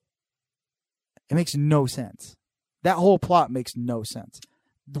 It makes no sense. That whole plot makes no sense.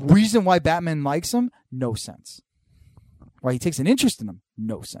 The reason why Batman likes him, no sense. Why he takes an interest in him,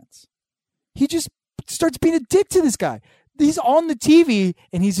 no sense. He just starts being a dick to this guy. He's on the TV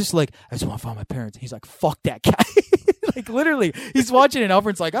and he's just like, I just want to find my parents. He's like, fuck that guy. Like literally, he's watching and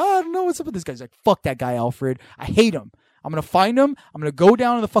Alfred's like, oh, I don't know what's up with this guy. He's like, fuck that guy, Alfred. I hate him. I'm gonna find him. I'm gonna go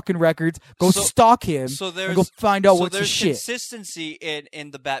down to the fucking records, stalk him, and go find out what's his shit. There's consistency in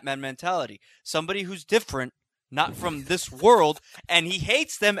the Batman mentality. Somebody who's different, not from this world, and he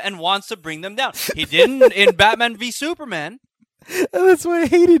hates them and wants to bring them down. He didn't in Batman v Superman. And that's why I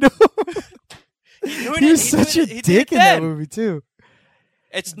hated him. He was such a dick in that movie too.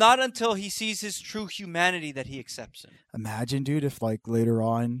 It's not until he sees his true humanity that he accepts him. Imagine, dude, if like later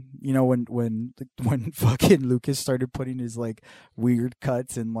on, you know, when fucking Lucas started putting his like weird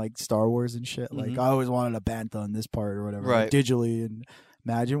cuts in like Star Wars and shit, like I always wanted a bantha on this part or whatever, right? Like, digitally, and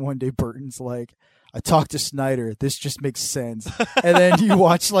imagine one day Burton's like, I talked to Snyder. This just makes sense. And then you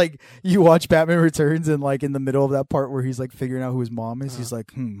watch Batman Returns, and like in the middle of that part where he's like figuring out who his mom is, he's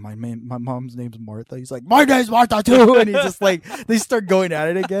like, my mom's name's Martha. He's like, my name's Martha too. And he's just like, they start going at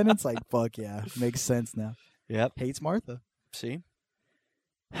it again. It's like, fuck yeah, makes sense now. Yep, hates Martha. See,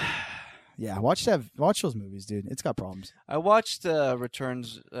 yeah, watch those movies, dude. It's got problems. I watched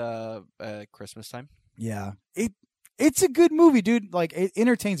Returns Christmas time. Yeah, it's a good movie, dude. Like it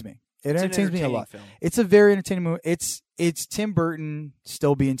entertains me. It entertains me a lot. Film. It's a very entertaining movie. It's Tim Burton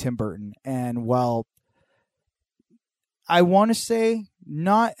still being Tim Burton, and while I want to say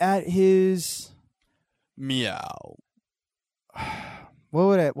not at his meow.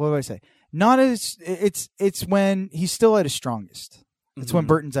 What would I say? Not as it's when he's still at his strongest. It's when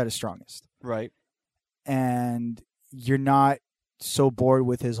Burton's at his strongest, right? And you're not so bored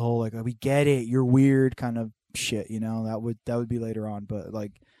with his whole like, we get it, you're weird kind of shit. You know, that would be later on, but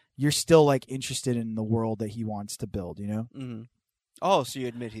like. You're still like interested in the world that he wants to build, you know? Mm-hmm. Oh, so you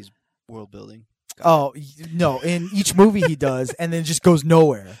admit he's world building? Oh no! In each movie he does, and then just goes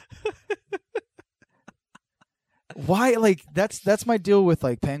nowhere. Why? Like that's my deal with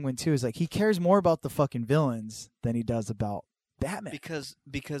like Penguin too. Is like he cares more about the fucking villains than he does about Batman. Because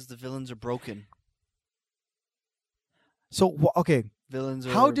the villains are broken. So okay, villains.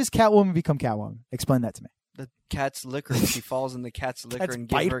 How does Catwoman become Catwoman? Explain that to me. The cat's liquor. She falls in the cat's liquor and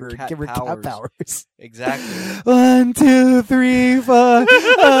give her cat powers. Exactly. 1, 2, 3, 4.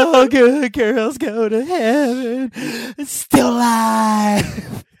 All good girls go to heaven. Still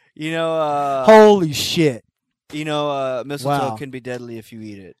alive. You know. Holy shit. You know, mistletoe can be deadly if you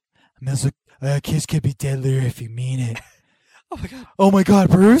eat it. A kiss can be deadlier if you mean it. Oh my god. Oh my god,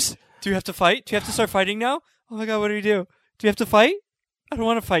 Bruce. Do you have to fight? Do you have to start fighting now? Oh my god, what do we do? Do you have to fight? I don't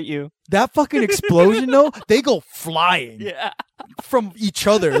want to fight you. That fucking explosion, though, they go flying from each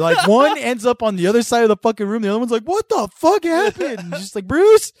other. Like, one ends up on the other side of the fucking room. The other one's like, what the fuck happened? And just like,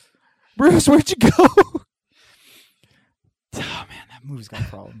 Bruce, where'd you go? Oh, man, that movie's got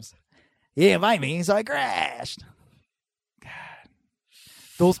problems. Yeah, invite me, so I crashed. God.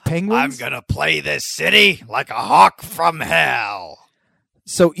 Those penguins. I'm going to play this city like a hawk from hell.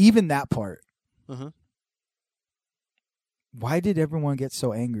 So even that part. Why did everyone get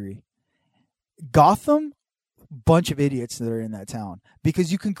so angry? Gotham, bunch of idiots that are in that town.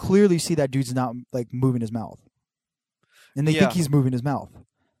 Because you can clearly see that dude's not like moving his mouth. And they think he's moving his mouth.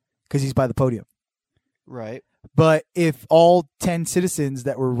 Because he's by the podium. Right. But if all 10 citizens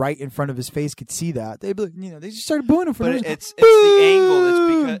that were right in front of his face could see that, they'd be like, they just started booing him for But it's the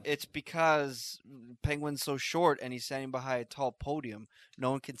angle. It's because Penguin's so short and he's standing behind a tall podium.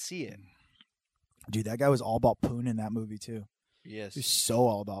 No one can see it. Dude, that guy was all about Poon in that movie, too. Yes. He's so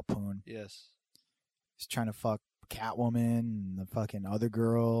all about Poon. Yes. He's trying to fuck Catwoman and the fucking other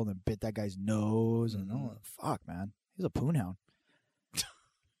girl and bit that guy's nose. And fuck, man. He's a Poon hound.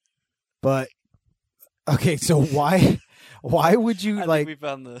 But, okay, so why would you, I think we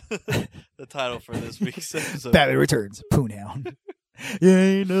found the title for this week's episode. Batman Returns, Poon hound. You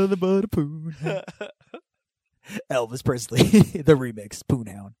ain't nothing but a Poon hound. Elvis Presley, the remix, Poon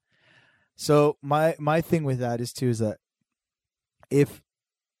hound. So my thing with that is that if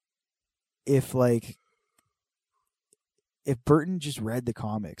Burton just read the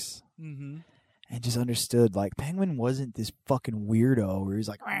comics and just understood like Penguin wasn't this fucking weirdo where he's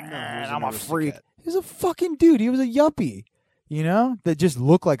like, I'm a freak. He was a fucking dude. He was a yuppie, that just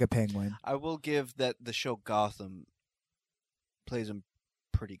looked like a penguin. I will give that the show Gotham plays him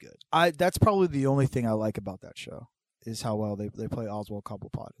pretty good. That's probably the only thing I like about that show. Is how well they play Oswald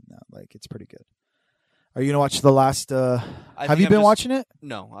Cobblepot in that. Like, it's pretty good. Are you going to watch the last... have you been watching it?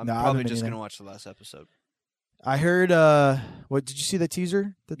 No, I'm probably just going to watch the last episode. I heard... what did you see the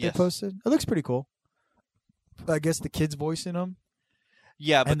teaser that they posted? It looks pretty cool. I guess the kid's voicing them.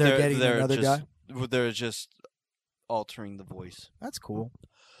 Yeah, but and they're getting another guy. They're just altering the voice. That's cool.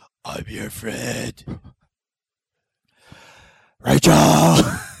 I'm your friend. Rachel!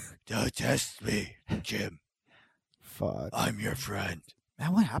 Don't test me, Jim. Fuck. I'm your friend.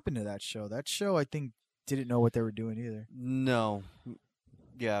 Man, what happened to that show? That show, I think, didn't know what they were doing either. No.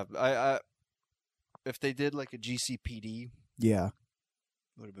 Yeah, I if they did like a GCPD, Yeah.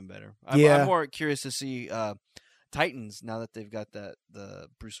 would have been better. Yeah. I'm more curious to see Titans now that they've got the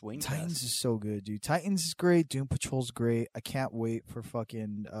Bruce Wayne Titans cast. is so good, dude. Titans is great. Doom Patrol's great. I can't wait for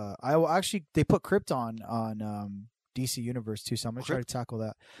fucking. They put Krypton on DC Universe too, so I'm gonna try to tackle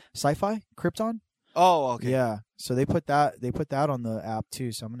that. Sci-fi Krypton. Oh, okay. Yeah. So they put that on the app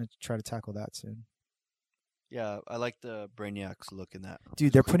too, so I'm gonna try to tackle that soon. Yeah, I like the Brainiacs look in that.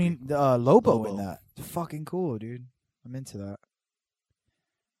 Dude, they're putting Lobo Lobo. in that. Fucking cool, dude. I'm into that.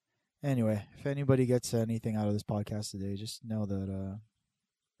 Anyway, if anybody gets anything out of this podcast today, just know that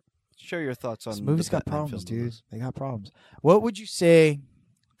Share your thoughts on this movie's the got Batman problems, film dude. with us. They got problems. What would you say,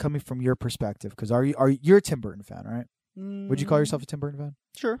 coming from your perspective? Because you're a Tim Burton fan, right? Would you call yourself a Tim Burton fan?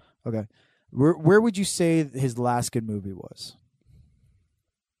 Sure. Okay. Where would you say his last good movie was?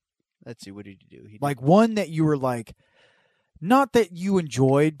 Let's see. What did he do? He did- Like one that you were like, not that you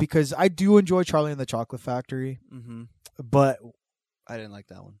enjoyed, because I do enjoy Charlie and the Chocolate Factory, Mhm. but I didn't like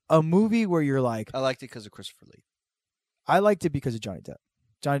that one. a movie where you're like, I liked it because of Christopher Lee. I liked it because of Johnny Depp.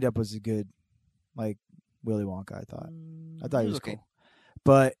 Johnny Depp was a good, like, Willy Wonka, I thought. I thought he was okay. cool.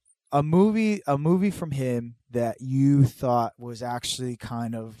 But a movie from him that you thought was actually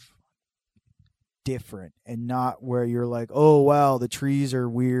kind of different and not where you're like, oh, wow, the trees are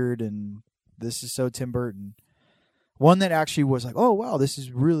weird and this is so Tim Burton. One that actually was like, oh, wow, this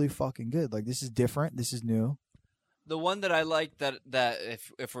is really fucking good. Like, this is different. This is new. The one that I like that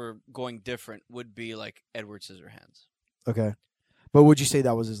if we're going different would be like Edward Scissorhands. Okay. But would you say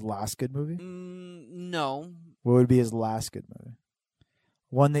that was his last good movie? No. What would be his last good movie?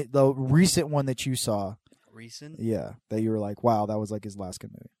 The recent one that you saw. Recent? Yeah, that you were like, wow, that was like his last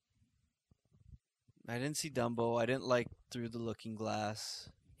good movie. I didn't see Dumbo. I didn't like Through the Looking Glass.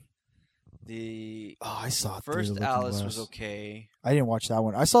 I saw Through the first Looking Alice Glass. was okay. I didn't watch that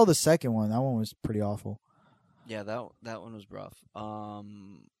one. I saw the second one. That one was pretty awful. Yeah, that one was rough. God,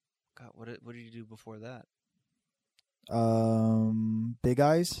 what did you do before that? Big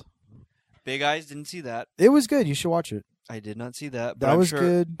Eyes. Big Eyes, didn't see that. It was good. You should watch it. I did not see that. But That I'm was sure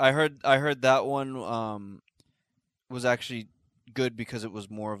good. I heard that one was actually good because it was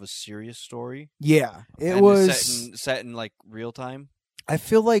more of a serious story. Yeah, it and was set in like real time. I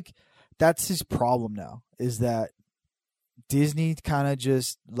feel like that's his problem now, is that Disney kind of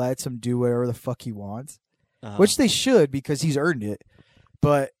just lets him do whatever the fuck he wants, which they should because he's earned it.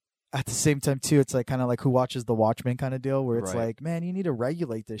 But at the same time, too, it's like kind of like Who Watches the Watchmen kind of deal, where it's Right. like, man, you need to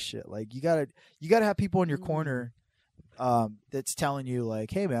regulate this shit. Like you gotta have people in your corner that's telling you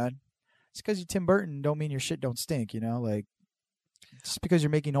like, hey, man, it's because you're Tim Burton don't mean your shit don't stink. You know, like just because you're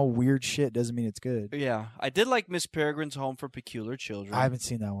making all weird shit doesn't mean it's good. Yeah, I did like Miss Peregrine's Home for Peculiar Children. I haven't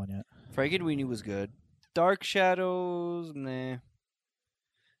seen that one yet. Frankenweenie was good. Dark Shadows, nah.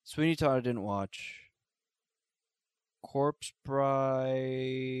 Sweeney Todd I didn't watch. Corpse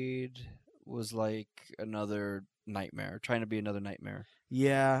Bride was like another nightmare, trying to be another nightmare.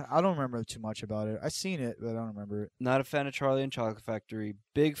 Yeah, I don't remember too much about it. I've seen it, but I don't remember it. Not a fan of Charlie and Chocolate Factory.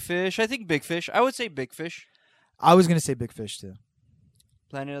 Big Fish, I think Big Fish. I would say Big Fish. I was gonna say Big Fish too.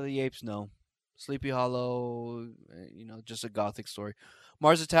 Planet of the Apes, no. Sleepy Hollow, just a gothic story.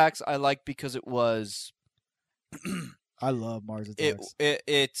 Mars Attacks, I like because it was. I love Mars Attacks.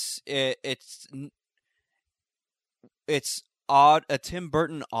 It's odd, a Tim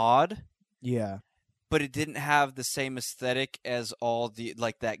Burton odd, Yeah. but it didn't have the same aesthetic as all the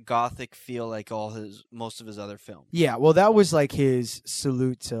like that gothic feel like most of his other films. Yeah, well, that was like his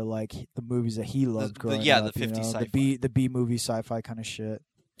salute to like the movies that he loved growing up. the 50s sci-fi. The B movie sci-fi kind of shit,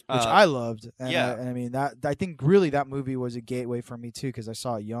 which I loved. And yeah. I mean I think really that movie was a gateway for me too because I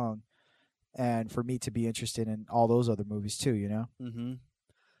saw it young, and for me to be interested in all those other movies too. You know.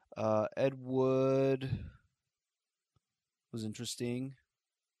 Mm-hmm. Ed Wood was interesting.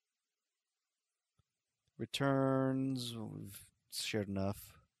 Returns, we've shared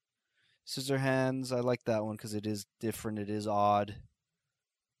enough. Scissorhands, I like that one because it is different. It is odd.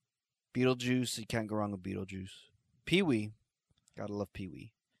 Beetlejuice, you can't go wrong with Beetlejuice. Pee-wee, gotta love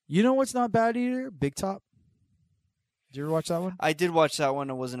Pee-wee. You know what's not bad either? Big Top. Did you ever watch that one? I did watch that one.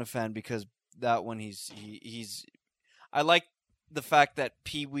 I wasn't a fan because that one he's. I like the fact that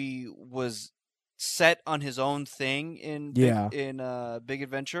Pee-wee was set on his own thing in Big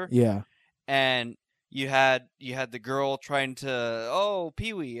Adventure. Yeah. And you had the girl trying to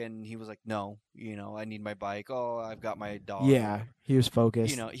Pee-wee, and he was like, no, I need my bike. Oh, I've got my dog. Yeah, he was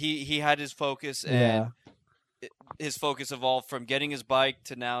focused. He had his focus, and his focus evolved from getting his bike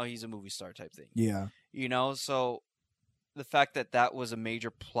to now he's a movie star type thing. Yeah. So the fact that was a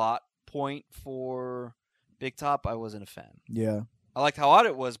major plot point for Big Top, I wasn't a fan. Yeah. I liked how odd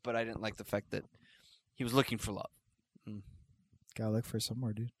it was, but I didn't like the fact that he was looking for love. Gotta look for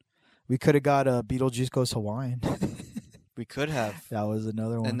somewhere, dude. We could have got a Beetlejuice Goes Hawaiian. We could have. That was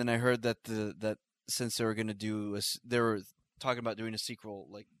another one. And then I heard that that since they were going to they were talking about doing a sequel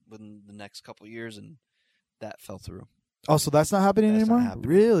like within the next couple of years, and that fell through. Oh, so that's not happening That's not anymore? happening.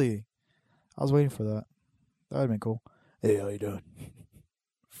 Really? I was waiting for that. That would have been cool. Hey, how you doing?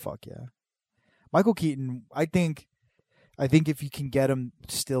 Fuck yeah. Michael Keaton, I think if you can get him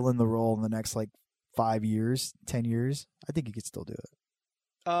still in the role in the next 5 years, 10 years, I think he could still do it.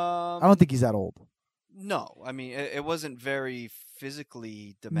 I don't think he's that old. No, I mean it wasn't very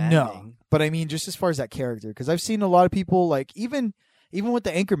physically demanding. No, but I mean just as far as that character, because I've seen a lot of people even with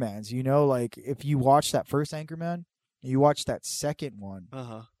the Anchormans, if you watch that first Anchorman, you watch that second one,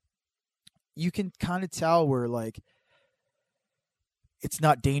 you can kind of tell where it's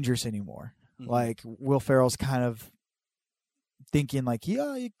not dangerous anymore. Mm-hmm. Will Ferrell's kind of thinking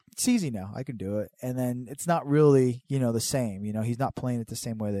it's easy now, I can do it, and then it's not really the same. He's not playing it the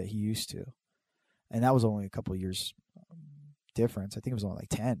same way that he used to, and that was only a couple of years difference. I think it was only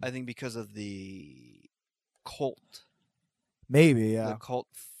 10. I think because of the cult, maybe, yeah, the cult.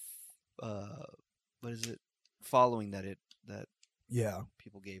 What is it? Following that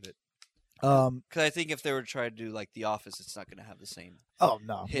people gave it. Because I think if they were trying to do The Office, it's not going to have the same. Oh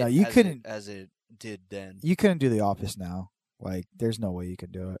no, hit no, you couldn't as it did then. You couldn't do The Office now. There's no way you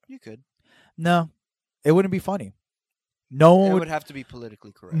could do it. You could. No, it wouldn't be funny. No one would have to be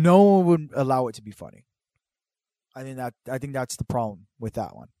politically correct. No one would allow it to be funny. I think that's the problem with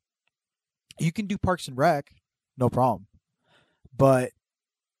that one. You can do Parks and Rec, no problem, but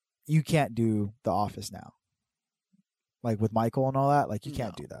you can't do The Office now. With Michael and all that, you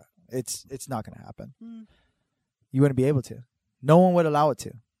can't do that. It's not going to happen. You wouldn't be able to. No one would allow it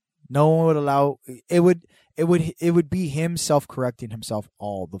to. No one would allow it. Would be him self-correcting himself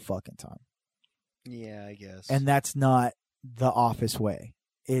all the fucking time. Yeah, I guess. And that's not the Office way.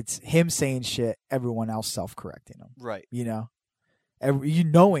 It's him saying shit, everyone else self-correcting him. Right. You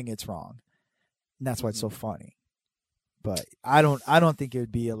knowing it's wrong. And that's why it's so funny. But I don't think it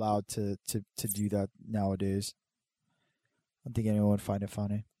would be allowed to do that nowadays. I don't think anyone would find it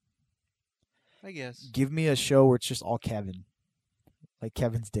funny. I guess. Give me a show where it's just all Kevin.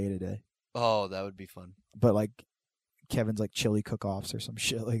 Kevin's Day to Day. Oh, that would be fun. But Kevin's chili cook-offs or some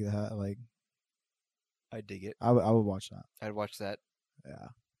shit like that. I dig it. I would watch that. I'd watch that. Yeah.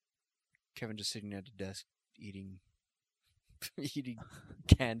 Kevin just sitting at a desk eating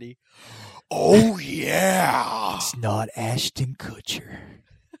candy. Oh yeah. It's not Ashton Kutcher.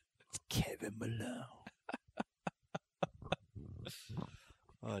 It's Kevin Malone.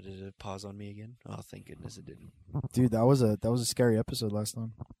 Oh, did it pause on me again? Oh, thank goodness it didn't. Dude, that was a scary episode last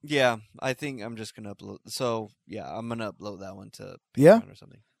time. Yeah, I think I'm just gonna upload. So yeah, I'm gonna upload that one to Patreon or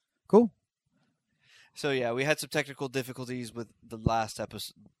something. Cool. So yeah, we had some technical difficulties with the last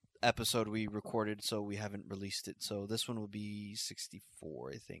episode we recorded, so we haven't released it. So this one will be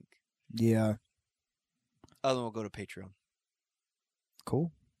 64, I think. Yeah. Other one will go to Patreon.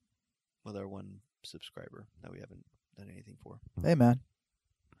 Cool. With our one subscriber that we haven't done anything for. Hey man.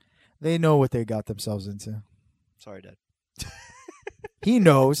 They know what they got themselves into. Sorry, Dad. He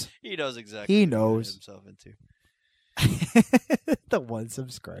knows. He knows exactly. He what knows. He got himself into. The one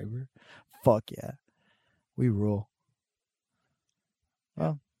subscriber. Fuck yeah. We rule.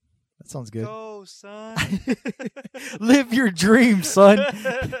 Well, that sounds good. Go, son. Live your dream, son.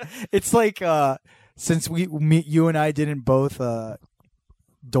 It's since you and I didn't both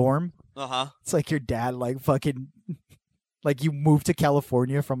dorm. It's your dad fucking you moved to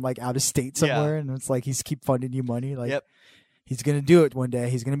California from out of state somewhere, and it's he's keep funding you money. Yep. He's gonna do it one day.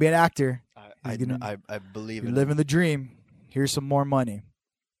 He's gonna be an actor. I believe you're living the dream. Here's some more money.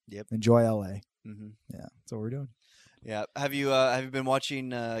 Yep. Enjoy LA. Mm-hmm. Yeah, that's what we're doing. Yeah. Have you been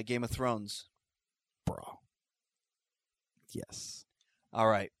watching Game of Thrones? Bro. Yes. All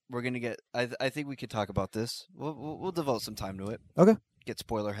right. We're gonna get. I think we could talk about this. We'll devote some time to it. Okay. Get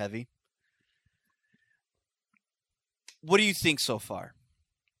spoiler heavy. What do you think so far?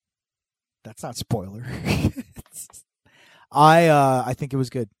 That's not spoiler. I think it was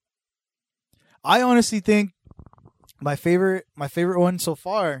good. I honestly think my favorite one so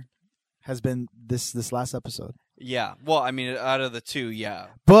far has been this last episode. Yeah. Well, I mean, out of the two, yeah.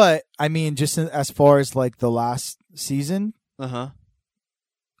 But I mean, just as far as like the last season,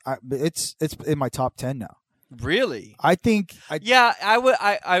 it's in my top 10 now. Really? I think. Yeah,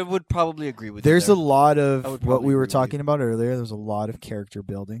 I would probably agree with you. There's there. a lot of what we were agree with talking about earlier. There's a lot of character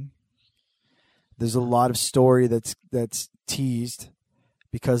building. There's a lot of story that's teased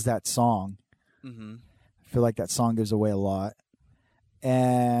because that song. Mm-hmm. I feel like that song gives away a lot.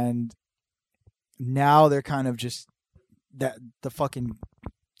 And now they're kind of just the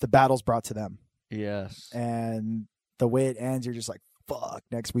battle's brought to them. Yes. And the way it ends, you're just like, fuck,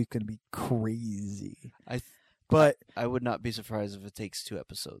 next week's going to be crazy. But I would not be surprised if it takes 2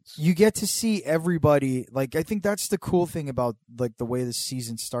 episodes. You get to see everybody. Like, I think that's the cool thing about like the way the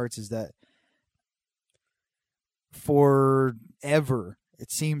season starts is that forever, it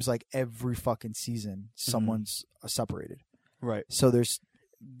seems like every fucking season someone's separated. Right. So there's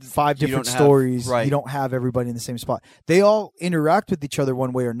 5 different stories. Right. You don't have everybody in the same spot. They all interact with each other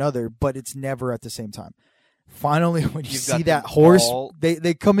one way or another, but it's never at the same time. Finally, when you see that horse,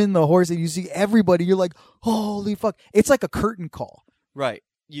 they come in the horse and you see everybody. You're like, holy fuck. It's like a curtain call. Right.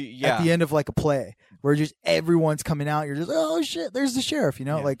 At the end of like a play where just everyone's coming out. You're just, oh shit, there's the sheriff,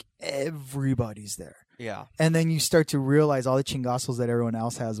 like everybody's there. Yeah. And then you start to realize all the chingasos that everyone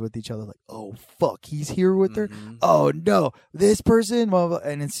else has with each other. Like, oh fuck, he's here with her. Oh no, this person. Blah, blah.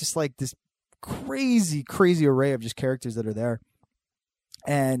 And it's just like this crazy, crazy array of just characters that are there.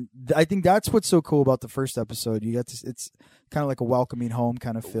 And I think that's what's so cool about the first episode. You get this, it's kind of like a welcoming home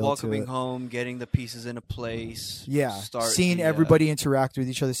kind of feel. Welcoming home, getting the pieces into place. Yeah, seeing everybody interact with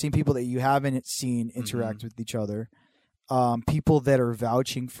each other, seeing people that you haven't seen interact with each other, people that are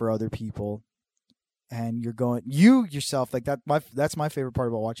vouching for other people, and you're going, you yourself, like that. That's my favorite part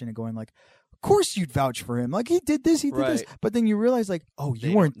about watching it. Going like, of course you'd vouch for him. Like he did this, he did this. But then you realize like, oh,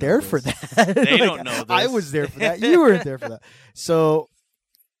 you weren't there for that. They like, don't know this. I was there for that. You weren't there for that. So.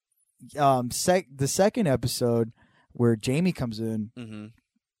 The second episode where Jamie comes in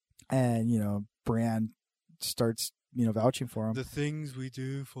and Bran starts vouching for him. The things we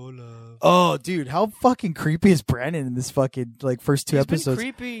do for love. Oh dude, how fucking creepy is Brandon in this fucking like first 2 episodes?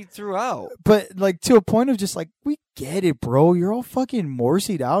 Been creepy throughout, but like to a point of just like, we get it, bro. You're all fucking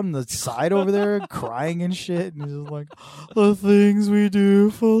morsied out on the side over there crying and shit, and he's just like, the things we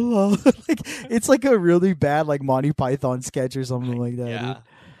do for love. Like it's like a really bad like Monty Python sketch or something like that. Yeah. Dude.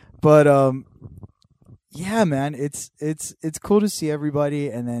 But yeah, man, it's cool to see everybody,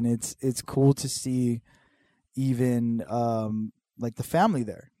 and then it's cool to see even like the family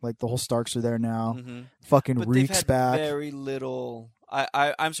there, like the whole Starks are there now. Fucking but Reek's back. Very little.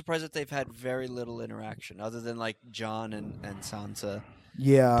 I'm surprised that they've had very little interaction other than like Jon and Sansa.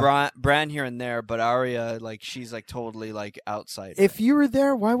 Yeah, Bran here and there, but Arya, like she's like totally like outside. If you were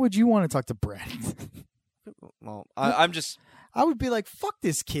there, why would you want to talk to Bran? Well, I'm just. I would be like, fuck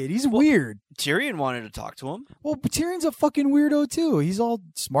this kid. He's weird. Tyrion wanted to talk to him. Well, but Tyrion's a fucking weirdo too. He's all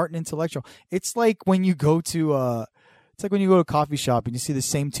smart and intellectual. It's like when you go to a coffee shop and you see the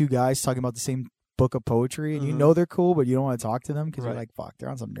same 2 guys talking about the same book of poetry, and you know they're cool, but you don't want to talk to them because you're like, fuck, they're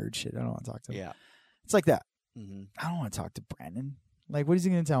on some nerd shit. I don't want to talk to them. Yeah. It's like that. I don't want to talk to Brandon. Like, what is he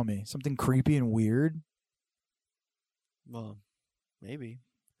going to tell me? Something creepy and weird? Well, maybe.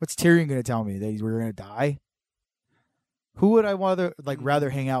 What's Tyrion going to tell me? That we're going to die? Who would I rather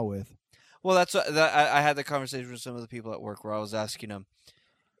hang out with? Well, I had the conversation with some of the people at work where I was asking them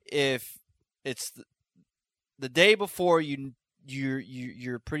if it's the day before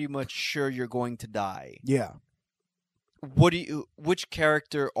you're pretty much sure you're going to die. Yeah. Which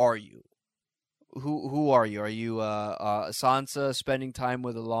character are you? Who are you? Are you Sansa spending time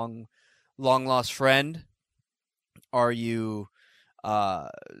with a long lost friend? Are you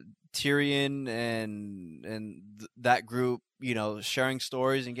Tyrion and that group, sharing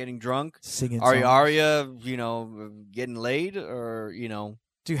stories and getting drunk? Singing Are you songs. Arya, getting laid, or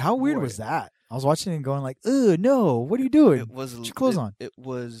Dude, how weird was that? I was watching it and going like, ugh, no, what are you doing? Put your clothes on. It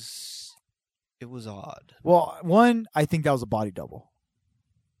was odd. Well, one, I think that was a body double.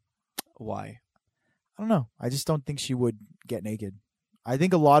 Why? I don't know. I just don't think she would get naked. I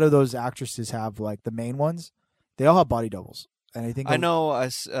think a lot of those actresses have, like, the main ones, they all have body doubles. And I think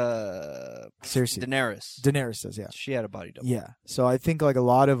seriously, Daenerys does, yeah. She had a body double. Yeah. So I think like a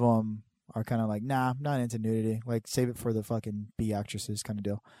lot of them are kind of like, nah, I'm not into nudity. Like save it for the fucking B actresses kind of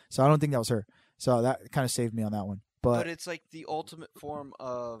deal. So I don't think that was her. So that kind of saved me on that one. But it's like the ultimate form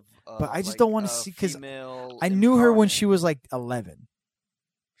of. But I just don't want to see, because I knew empowerment. her when she was like 11.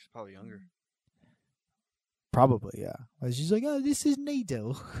 She's probably younger. Probably, yeah. She's like, oh, this is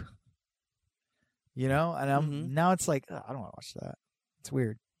NATO. And now it's like, I don't want to watch that. It's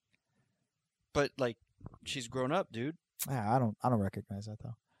weird. But like, She's grown up, dude. Yeah, I don't recognize that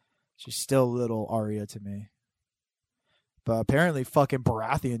though. She's still little Arya to me. But apparently fucking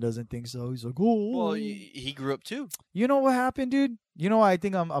Baratheon doesn't think so. He's like, oh. Well, he grew up too. You know what happened, dude? You know what I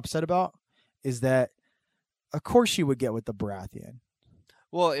think I'm upset about? Is that, of course she would get with the Baratheon.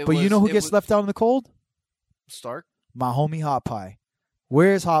 Well, you know who gets left out in the cold? Stark. My homie Hot Pie.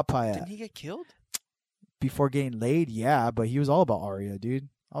 Where's Hot Pie at? Didn't he get killed? Before getting laid, yeah, but he was all about Arya, dude.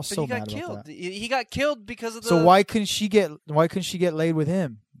 I was so mad about that. He got killed because of the. So why couldn't she get laid with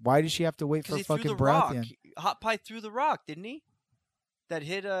him? Why did she have to wait for fucking Baratheon? Rock. Hot Pie threw the rock, didn't he? That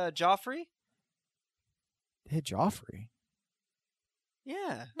hit Joffrey? Hit Joffrey?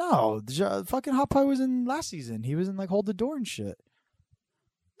 Yeah. No, fucking Hot Pie was in last season. He was in like Hold the Door and shit.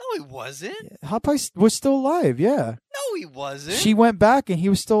 No, he wasn't. Yeah. Hot Pie was still alive, yeah. No, he wasn't. She went back and he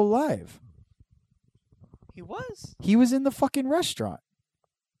was still alive. He was? He was in the fucking restaurant.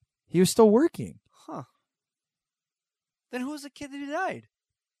 He was still working. Huh. Then who was the kid that died?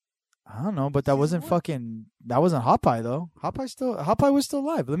 I don't know, but that wasn't Hot Pie though. Hot Pie was still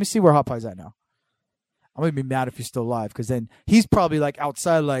alive. Let me see where Hot Pie's at now. I'm gonna be mad if he's still alive, because then he's probably like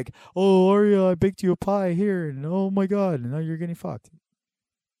outside, like, oh Arya, I baked you a pie here, and oh my god, and now you're getting fucked.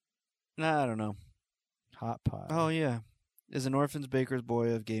 Nah, I don't know. Hot Pie. Oh yeah, is an orphan's baker's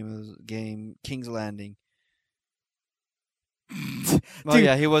boy of game King's Landing. Oh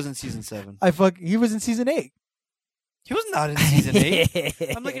yeah, he was in season 7. He was in season 8. He was not in season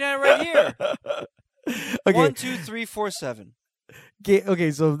 8. I'm looking at it right here. Okay. 1, 2, 3, 4, 7.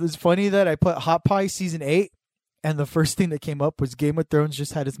 Okay, so it's funny that I put Hot Pie season 8, and the first thing that came up was Game of Thrones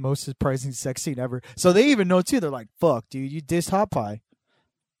just had its most surprising sex scene ever. So they even know too. They're like, "Fuck, dude, you dissed Hot Pie."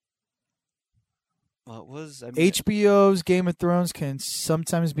 Well, it was HBO's Game of Thrones can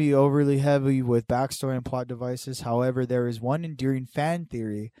sometimes be overly heavy with backstory and plot devices. However, there is one enduring fan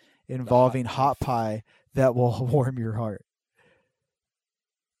theory involving Hot Pie that will warm your heart.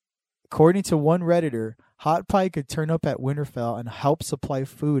 According to one Redditor, Hot Pie could turn up at Winterfell and help supply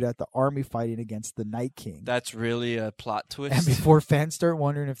food at the army fighting against the Night King. That's really a plot twist. And before fans start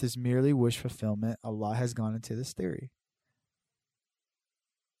wondering if this merely wish fulfillment, a lot has gone into this theory.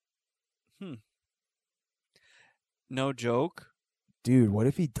 No joke. Dude, what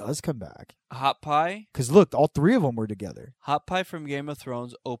if he does come back? Hot Pie? Because look, all 3 of them were together. Hot Pie from Game of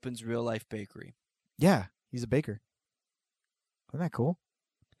Thrones opens real-life bakery. Yeah, he's a baker. Isn't that cool?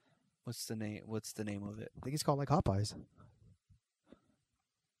 What's the name of it? I think it's called like Hot Pies.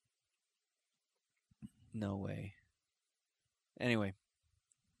 No way. Anyway.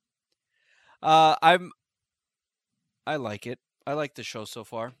 I like it. I like the show so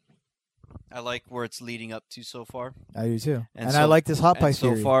far. I like where it's leading up to so far. I do too. And I like this Hot Pie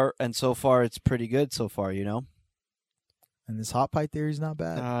theory. So far it's pretty good so far, you know? And this Hot Pie theory is not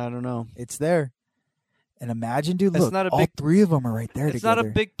bad. I don't know. It's there. And imagine, dude, look, all 3 of them are right there together. It's not a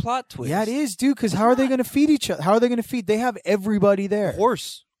big plot twist. Yeah, it is, dude, because how are they going to feed each other? How are they going to feed? They have everybody there.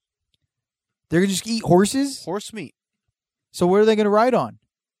 Horse. They're going to just eat horses? Horse meat. So what are they going to ride on?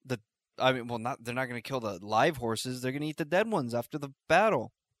 They're not going to kill the live horses. They're going to eat the dead ones after the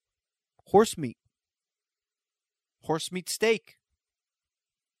battle. Horse meat. Horse meat steak.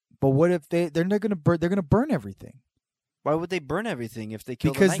 But what if they're not going to burn? They're going to burn everything. Why would they burn everything if they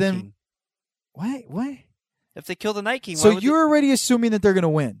kill the Night King? What? If they kill the Night King, so you're already assuming that they're going to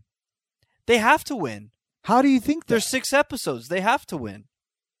win. They have to win. How do you think that? There's 6 episodes. They have to win.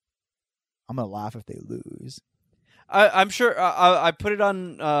 I'm going to laugh if they lose. I'm sure. I put it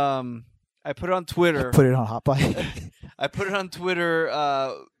on. I put it on Twitter. Put it on Hot Pie. I put it on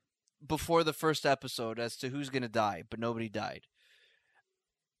Twitter before the first episode as to who's going to die, but nobody died.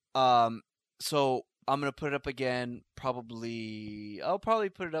 So I'm going to put it up again. I'll probably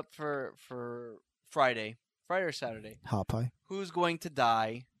put it up for Friday or Saturday. Hot Pie. Who's going to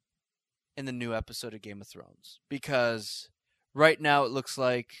die in the new episode of Game of Thrones? Because right now it looks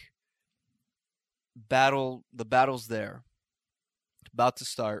like the battle's there. About to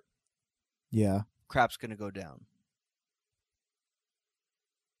start. Yeah. Crap's going to go down.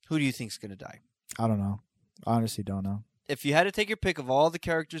 Who do you think's going to die? I don't know. I honestly don't know. If you had to take your pick of all the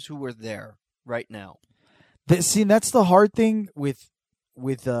characters who were there right now. See, that's the hard thing with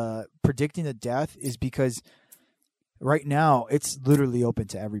predicting the death, is because right now it's literally open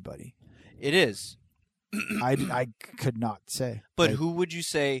to everybody. It is. I could not say. But who would you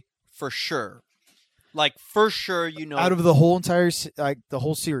say for sure? Like for sure, out of the whole entire the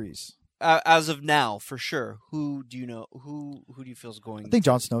whole series. As of now, for sure. Who do you know? Who do you feel is going? I think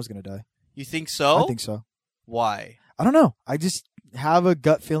Jon Snow's going to die. You think so? I think so. Why? I don't know. I just have a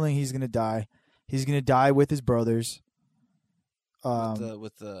gut feeling he's going to die. He's going to die with his brothers.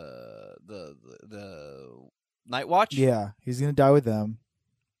 with the Night Watch. Yeah, he's gonna die with them.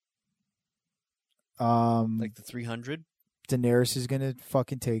 Like the 300. Daenerys is gonna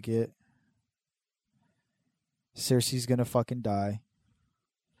fucking take it. Cersei's gonna fucking die.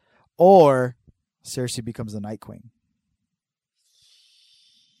 Or Cersei becomes the Night Queen.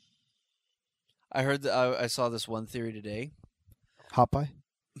 I heard that I saw this one theory today. Hot Pie?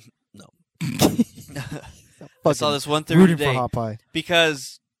 No. I saw this one theory rooting today for Hot Pie.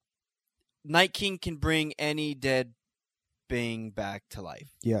 because Night King can bring any dead being back to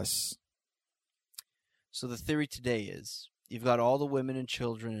life. Yes. So the theory today is you've got all the women and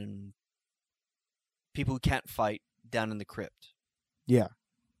children and people who can't fight down in the crypt. Yeah.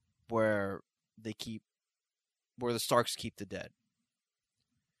 Where the Starks keep the dead.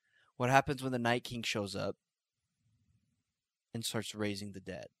 What happens when the Night King shows up and starts raising the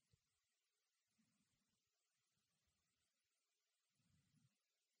dead?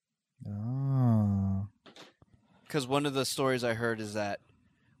 Oh. Because one of the stories I heard is that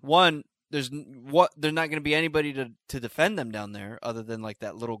one, there's not going to be anybody to defend them down there other than like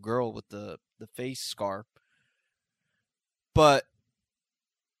that little girl with the face scar. But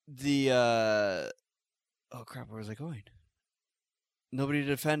the oh crap, where was I going? Nobody to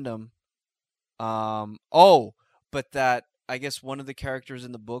defend them. But that I guess one of the characters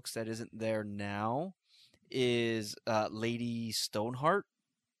in the books that isn't there now is Lady Stoneheart,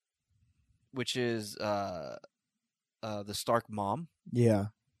 which is the Stark mom. Yeah.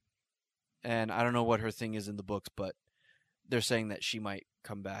 And I don't know what her thing is in the books, but they're saying that she might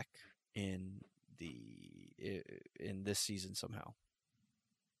come back in this season somehow.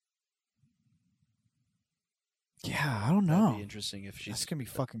 Yeah, I don't know. That'd be interesting if she's That's gonna be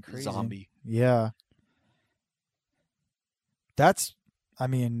fucking crazy. zombie. Yeah. I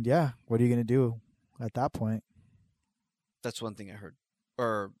mean, yeah. What are you gonna do at that point? That's one thing I heard,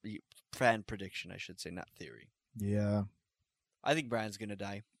 or fan prediction, I should say, not theory. Yeah. I think Bran's gonna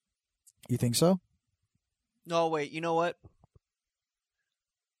die. You think so? No, wait. You know what?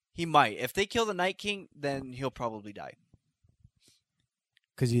 He might. If they kill the Night King, then he'll probably die.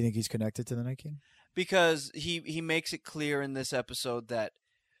 Because you think he's connected to the Night King? Because he makes it clear in this episode that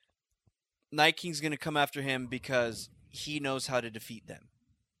Night King's going to come after him because he knows how to defeat them.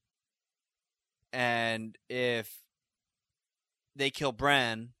 And if they kill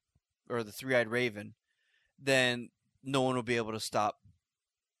Bran, or the Three-Eyed Raven, then no one will be able to stop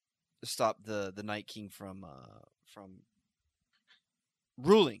the Night King from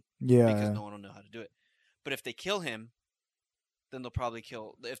ruling. Yeah. Because no one will know how to do it. But if they kill him, then they'll probably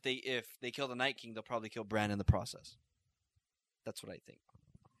kill. If they kill the Night King, they'll probably kill Bran in the process. That's what I think.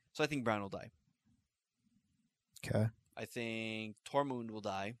 So I think Bran will die. Okay. I think Tormund will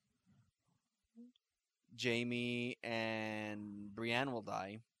die. Jaime and Brienne will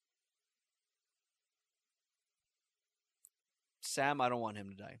die. Sam, I don't want him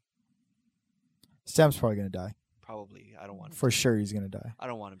to die. Sam's probably gonna die. Probably. I don't want him For to. sure he's gonna die. I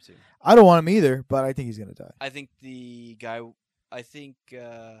don't want him to. I don't want him either, but I think he's gonna die. I think the guy. I think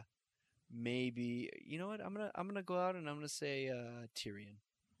maybe. You know what? I'm gonna go out and I'm gonna say Tyrion.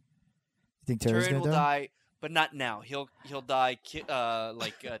 You think Tyrion's Tyrion gonna will die? die, but not now. He'll die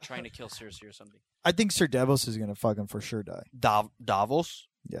trying to kill Cersei or something. I think Sir Davos is gonna fucking for sure die. Davos.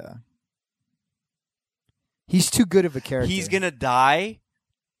 Yeah. He's too good of a character. He's gonna die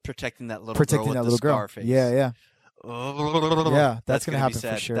protecting that little girl with the scar face. Yeah, yeah. Oh, Yeah, that's gonna gonna happen be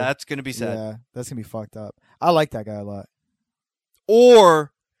sad. for sure. That's gonna be sad. Yeah, that's gonna be fucked up. I like that guy a lot.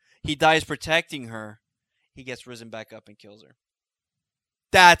 Or he dies protecting her. He gets risen back up and kills her.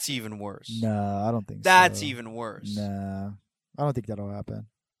 That's even worse. No, I don't think That's so. even worse. Nah, I don't think that'll happen.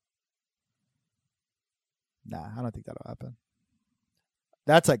 Nah, I don't think that'll happen.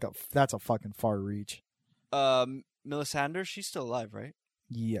 That's a fucking far reach. Melisandre, she's still alive, right?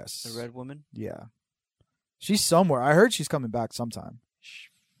 Yes. The Red Woman? Yeah. She's somewhere. I heard she's coming back sometime.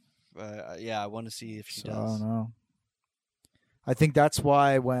 Yeah, I want to see if she does. I don't know. I think that's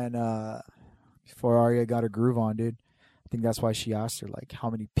why when before Arya got her groove on, dude, I think that's why she asked her, like, how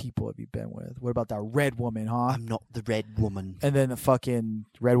many people have you been with? What about that Red Woman, huh? I'm not the Red Woman. And then the fucking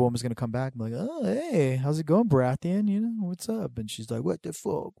Red Woman's gonna come back and be like, oh, hey, how's it going, Baratheon? You know, what's up? And she's like, what the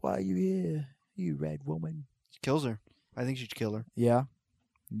fuck? Why are you here? You Red Woman. She kills her. I think she'd kill her. Yeah.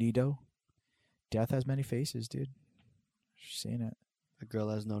 Nido. Death has many faces, dude. She's seen it. The girl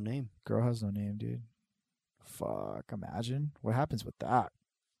has no name. Girl has no name, dude. Fuck, imagine. What happens with that?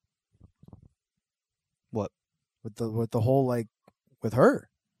 What? With the whole, like, with her.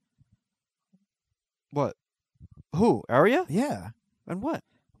 What? Who? Arya? Yeah. And what?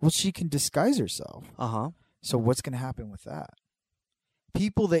 Well, she can disguise herself. Uh-huh. So what's going to happen with that?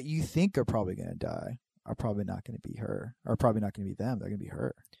 people that you think are probably gonna die are probably not gonna be her. Are probably not gonna be them. They're gonna be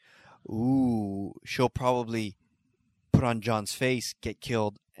her. Ooh, she'll probably put on John's face, get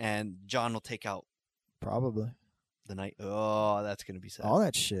killed, and John will take out Probably. the night. Oh, that's gonna be sad. All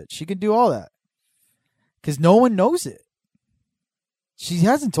that shit. She can do all that. Because no one knows it. She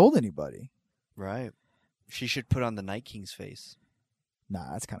hasn't told anybody. Right. She should put on the Night King's face.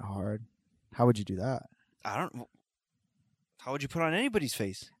 Nah, that's kind of hard. How would you do that? I don't. How would you put on anybody's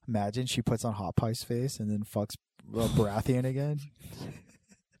face? Imagine she puts on Hot Pie's face and then fucks Baratheon again.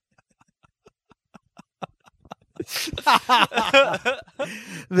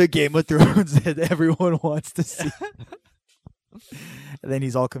 The Game of Thrones that everyone wants to see. And then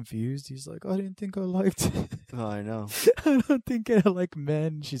he's all confused. He's like, I didn't think I liked it. Oh, I know. I don't think I like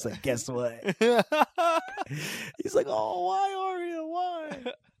men. She's like, guess what? He's like, oh, why, Arya?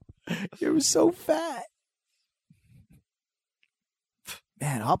 Why? You were so fat.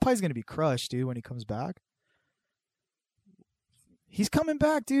 Man, Hot Pie's going to be crushed, dude, when he comes back. He's coming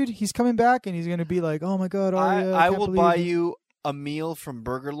back, dude. He's coming back, and he's going to be like, oh, my God, Arya. I will buy you a meal from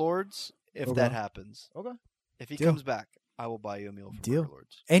Burger Lords if Okay. that happens. Okay. If he Deal. comes back, I will buy you a meal from Deal. Burger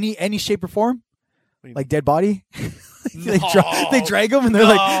Lords. Any shape or form? What do you Like dead body? No. they drag him, and they're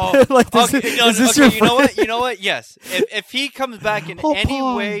No. like, like this, Okay, no, is this okay, your you know what? friend? You know what? Yes. If he comes back in Hot any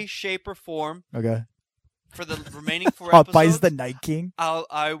Pie. way, shape, or form Okay. for the remaining 4 Hot episodes, Pie's the Night King.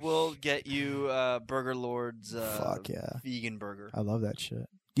 I will get you Burger Lords Fuck yeah. vegan burger. I love that shit.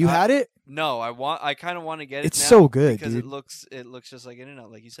 You had it? No, I kind of want to get it. It's now so good, because dude. it looks just like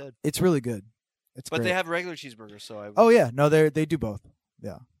In-N-Out, like you said. It's really good. It's But great. they have regular cheeseburgers, so I. Oh yeah, no, they do both.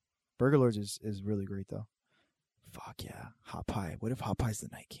 Yeah, Burger Lords is really great though. Fuck yeah, Hot Pie. What if Hot Pie's the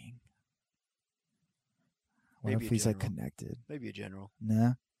Night King? What Maybe if a he's like general. connected? Maybe a general.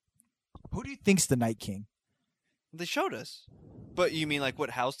 Nah. Who do you think's the Night King? They showed us. But you mean like what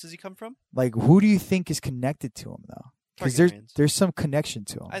house does he come from? Like, who do you think is connected to him though? Because Targaryens. there's some connection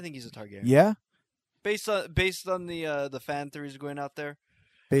to him. I think he's a Targaryen. Yeah, Based on the fan theories going out there.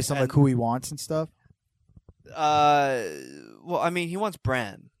 based on like And- who he wants and stuff. Well, I mean, he wants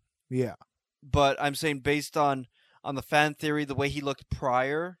Bran, Yeah, but I'm saying based on the fan theory, the way he looked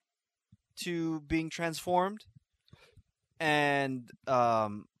prior to being transformed, and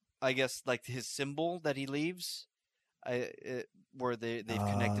I guess like his symbol that he leaves, where they've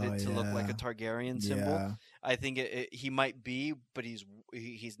connected it to look like a yeah. Targaryen symbol. Yeah. I think he might be, but he's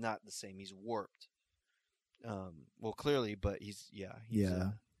not the same. He's warped. Well, clearly, but he's Yeah.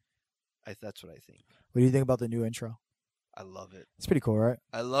 that's what I think. What do you think about the new intro? I love it. It's pretty cool, right?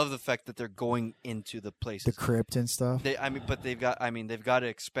 I love the fact that they're going into the places. The crypt and stuff. But they've got to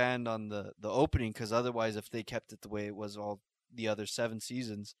expand on the opening, because otherwise, if they kept it the way it was all the other 7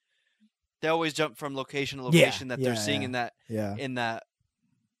 seasons, they always jump from location to location that they're seeing in that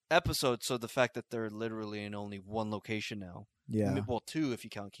episode. So the fact that they're literally in only one location now, well, 2 if you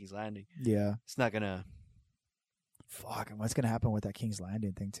count King's Landing, it's not gonna. Fuck, and what's gonna happen with that King's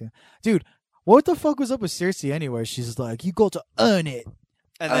Landing thing too, dude? What the fuck was up with Cersei anyway? She's like, you got to earn it,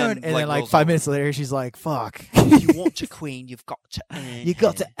 and then like 5 minutes later, she's like, fuck. If you want your queen, you've got to earn. You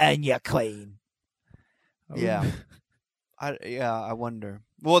got to earn your queen. Yeah. I wonder.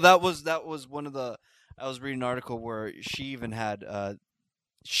 Well, that was one of the. I was reading an article where she even had.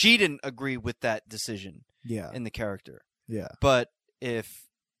 She didn't agree with that decision. Yeah. In the character. Yeah. But if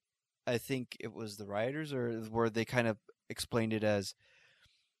I think it was the writers, or where they kind of explained it as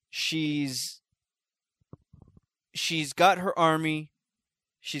she's got her army,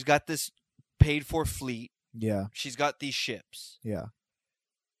 she's got this paid for fleet, Yeah. she's got these ships. Yeah.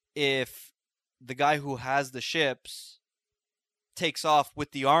 If the guy who has the ships takes off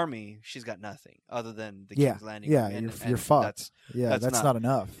with the army, she's got nothing other than the King's Landing. Yeah, and you're fucked. that's That's not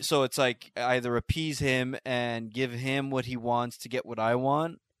enough. So it's like either appease him and give him what he wants to get what I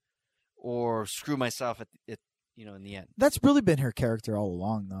want, or screw myself at in the end. That's really been her character all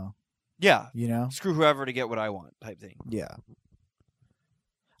along, though. Yeah, You know? screw whoever to get what I want type thing. Yeah.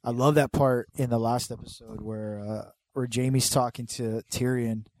 I love that part in the last episode where Jaime's talking to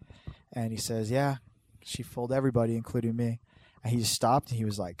Tyrion, and he says, "Yeah, she fooled everybody, including me." And he just stopped, and he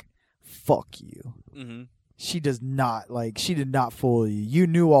was like, "Fuck you." Mm-hmm. She did not fool you. You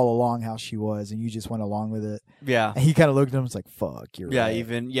knew all along how she was, and you just went along with it. Yeah. And he kind of looked at him and was like, "Fuck, you're Yeah,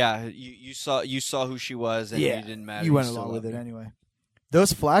 right." you saw who she was, and it didn't matter. You went still along with loved it her. anyway.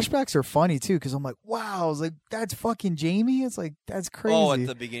 Those flashbacks are funny too, because I'm like, wow, I was like, that's fucking Jaime. It's like, that's crazy. Oh, at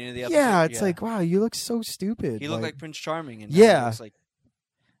the beginning of the episode. Yeah, it's like, wow, you look so stupid. he looked like Prince Charming, and Yeah. he looks like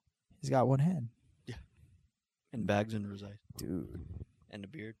he's got one hand, and bags under his eyes dude. and a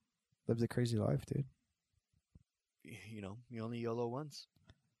beard. Lives a crazy life, dude. you only YOLO once.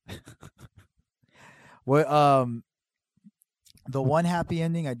 What the one happy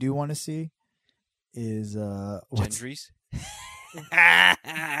ending I do want to see is Gendry's.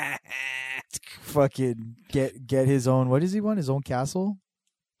 fucking get his own. What does he want? His own castle.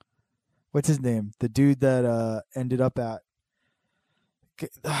 What's his name? The dude that ended up at.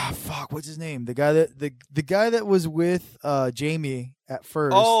 Fuck. What's his name? The guy that was with Jamie at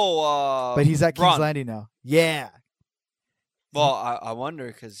first. Oh, but he's at King's Bronn. Landing now. Yeah. Well, I wonder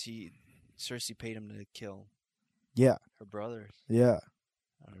because Cersei paid him to kill. Yeah. Her brothers. Yeah.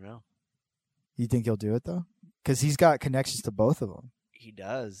 I don't know. You think he'll do it though? Because he's got connections to both of them. He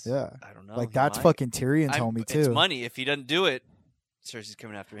does. Yeah. I don't know. Like He that's might. fucking Tyrion's homie too. It's money. If he doesn't do it, Cersei's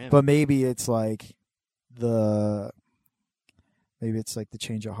coming after him. But maybe it's like the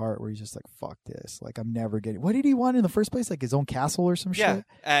change of heart where he's just like, fuck this. Like I'm never getting. What did he want in the first place? Like his own castle or some shit?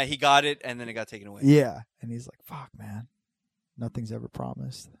 He got it and then it got taken away. Yeah. And he's like, fuck, man. Nothing's ever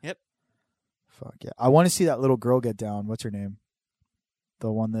promised. Yep. Fuck yeah. I want to see that little girl get down. What's her name?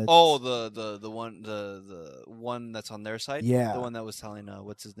 The one that. Oh, the one that's on their side. Yeah. The one that was telling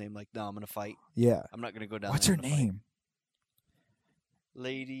what's his name? Like, no, I'm gonna fight. Yeah. I'm not gonna go down. What's there, her I'm gonna fight." name?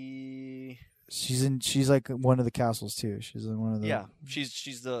 Lady. She's like one of the castles too. She's in one of the. Yeah,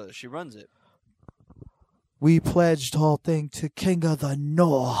 she runs it. We pledged all thing to King of the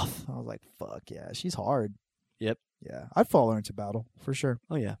North. I was like, fuck yeah, she's hard. Yep. Yeah, I'd follow her into battle for sure.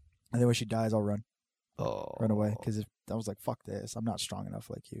 Oh yeah. And then when she dies, I'll run away because if I was like, fuck this, I'm not strong enough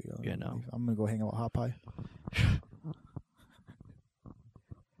like you. Yeah, no. I'm gonna go hang out with Hot Pie.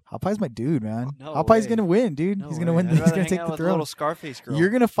 Hot Pie's my dude, man. No Hot Pie's way. gonna win, dude. No he's gonna way. win. I'd He's rather gonna hang take out the with the throne. little Scarface girl. You're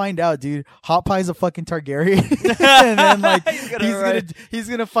gonna find out, dude. Hot Pie's a fucking Targaryen, and then like he's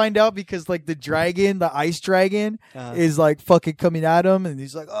gonna find out because like the ice dragon, is like fucking coming at him, and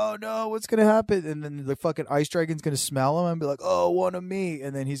he's like, oh no, what's gonna happen? And then the fucking ice dragon's gonna smell him and be like, oh, one of me,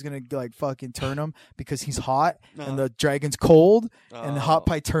 and then he's gonna like fucking turn him because he's hot, and the dragon's cold, and the Hot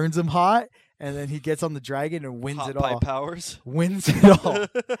Pie turns him hot, and then he gets on the dragon and wins Hot it Pie all. powers. Wins it all.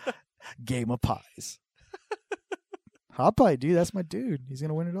 Game of Pies. Hot Pie, dude, that's my dude. He's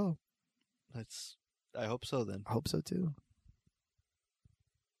gonna win it all. I hope so then. I hope so too.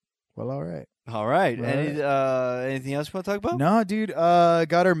 Well, all right. All right. All Anything else you want to talk about? No, dude.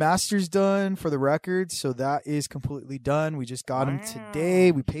 Got our masters done for the records, so that is completely done. We just got them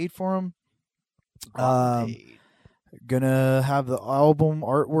today. We paid for them. Gonna have the album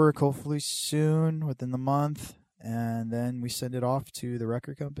artwork hopefully soon, within the month, and then we send it off to the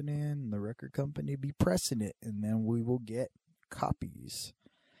record company, and the record company be pressing it, and then we will get copies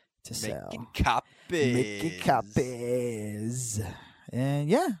to sell. Making copies. And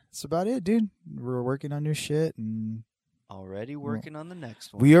yeah, that's about it, dude. We're working on new shit, and already working on the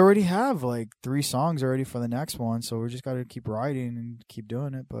next one. we already have like 3 songs already for the next one, so we just got to keep writing and keep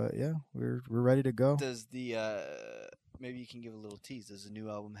doing it. But yeah, we're ready to go. Does the maybe you can give a little tease? Does the new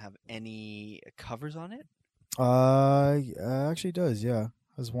album have any covers on it? Actually does. Yeah,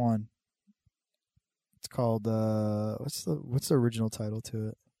 there's one. It's called what's the original title to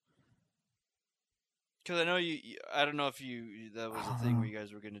it? Because I know I don't know if that was a thing where you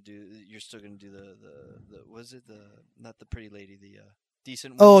guys were gonna do. You're still gonna do the was it not the pretty lady, the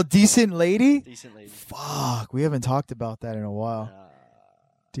decent one? Oh, Decent Lady. Decent Lady. Fuck, we haven't talked about that in a while.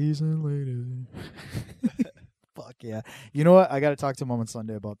 Decent Lady. Fuck yeah. You know what? I got to talk to Mom on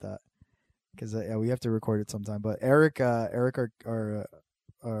Sunday about that. Because we have to record it sometime. But Eric, our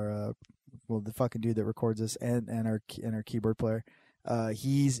the fucking dude that records us and our keyboard player,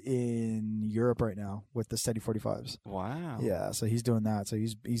 he's in Europe right now with the Steady 45s. Wow. Yeah, so he's doing that. So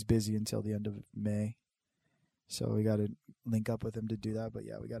he's busy until the end of May. So we got to link up with him to do that. But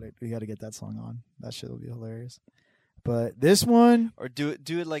yeah, we got to get that song on. That shit will be hilarious. But this one, or do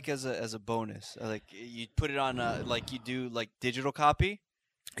it like as a bonus, like you put it on like you do like digital copy.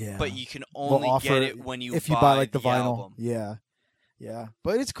 Yeah, but you can only get it when you buy like the vinyl. Album. Yeah, yeah.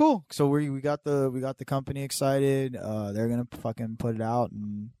 But it's cool. So we got the company excited. They're gonna fucking put it out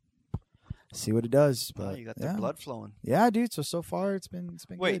and see what it does. But you got the blood flowing. Yeah, dude. So far it's been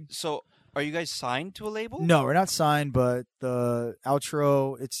Wait, good. so are you guys signed to a label? No, we're not signed. But the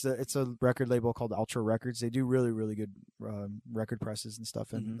Outro, it's a record label called Outro Records. They do really really good record presses and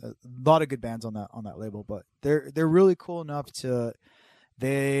stuff, and a lot of good bands on that label. But they're really cool enough to.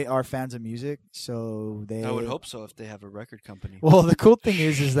 They are fans of music, so they. I would hope so if they have a record company. Well, the cool thing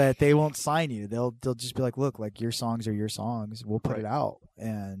is that they won't sign you. They'll just be like, "Look, like your songs are your songs. We'll put it out,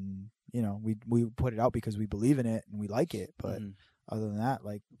 and we put it out because we believe in it and we like it. But other than that,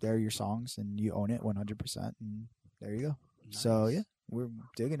 like they're your songs and you own it 100%, and there you go. Nice. So yeah, we're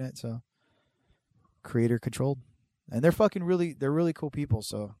digging it. So creator controlled. and they're really cool people.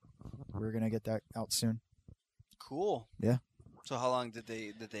 So we're gonna get that out soon. Cool. Yeah. So how long did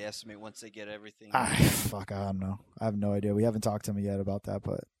they estimate once they get everything? I don't know. I have no idea. We haven't talked to them yet about that,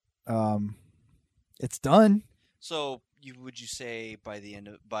 but it's done. So would you say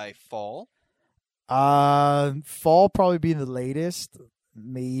by fall? Fall probably being the latest.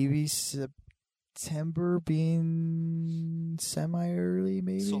 Maybe September being semi-early,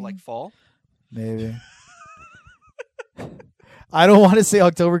 maybe. So like fall? Maybe. I don't want to say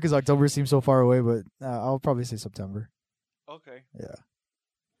October because October seems so far away, but I'll probably say September. Okay. Yeah.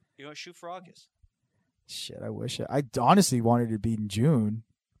 You want to shoot for August? Shit, I wish I honestly wanted it to be in June.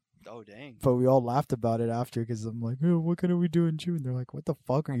 Oh, dang. But we all laughed about it after because I'm like, oh, what can we do in June? They're like, what the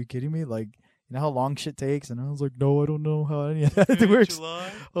fuck? Are you kidding me? Like, you know how long shit takes? And I was like, no, I don't know how any of that works. July?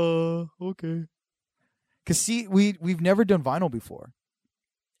 Okay. Because see, we've never done vinyl before.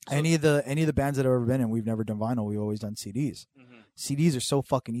 So, any of the bands that I've ever been in, we've never done vinyl. We've always done CDs. Mm-hmm. CDs are so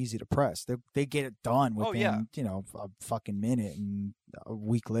fucking easy to press. They get it done within a fucking minute, and a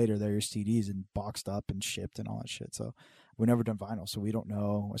week later they're your CDs and boxed up and shipped and all that shit. So we've never done vinyl, so we don't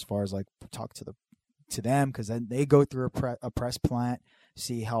know as far as like talk to them because then they go through a press plant,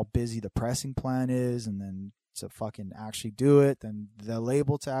 see how busy the pressing plant is, and then to fucking actually do it, then the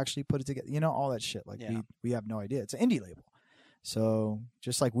label to actually put it together. You know, all that shit. Like we have no idea. It's an indie label. So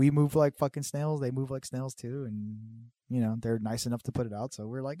just like we move like fucking snails, they move like snails too, and you know they're nice enough to put it out. So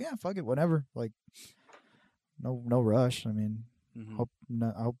we're like, yeah, fuck it, whatever. Like, no rush. I mean, I hope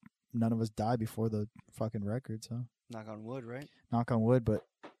none of us die before the fucking record. So knock on wood, right? Knock on wood, but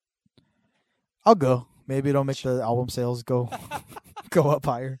I'll go. Maybe it'll make the album sales go up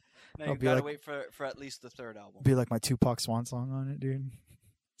higher. No, you gotta wait for at least the third album. Be like my Tupac swan song on it, dude.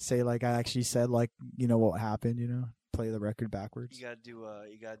 Say like I actually said like you know what happened, you know. Play the record backwards. You gotta do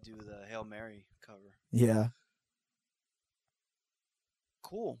the Hail Mary cover. Yeah.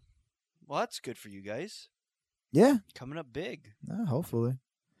 Cool. Well, that's good for you guys. Yeah. Coming up big. Hopefully.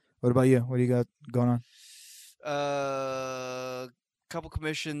 What about you? What do you got going on? Couple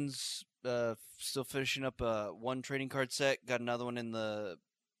commissions. Still finishing up one trading card set. Got another one in the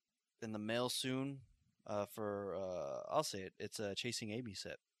mail soon. For I'll say it. It's a Chasing Amy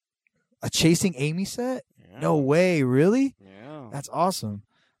set. A Chasing Amy set? Yeah. No way, really? Yeah. That's awesome.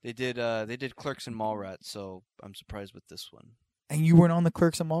 They did Clerks and Mallrats, so I'm surprised with this one. And you weren't on the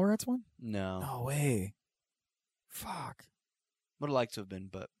Clerks and Mallrats one? No. No way. Fuck. Would have liked to have been,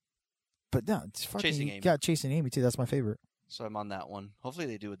 but no, it's fucking Chasing Amy. Yeah, Chasing Amy too. That's my favorite. So I'm on that one. Hopefully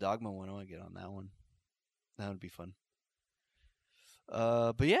they do a Dogma one. I want to get on that one. That would be fun.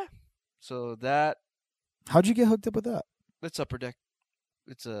 But yeah. So that. How'd you get hooked up with that? It's Upper Deck.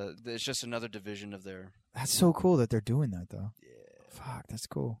 It's just another division of their. That's so cool that they're doing that though. Yeah. Fuck, that's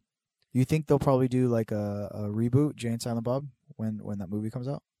cool. You think they'll probably do like a reboot, Jay and Silent Bob, when that movie comes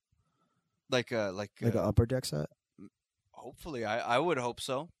out? Like an Upper Deck set? Hopefully, I would hope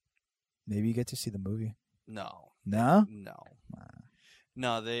so. Maybe you get to see the movie. No. No? No.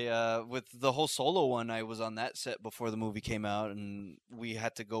 No, they with the whole Solo one, I was on that set before the movie came out, and we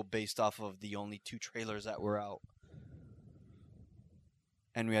had to go based off of the only 2 trailers that were out.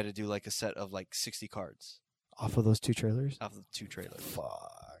 And we had to do like a set of like 60 cards. Off of those 2 trailers? Off of the 2 trailers.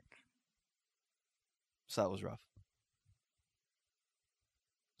 Fuck. So that was rough.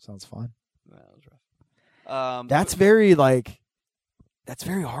 Sounds fun. That was rough. That's very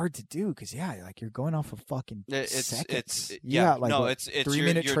hard to do because like you're going off of fucking seconds. It's 3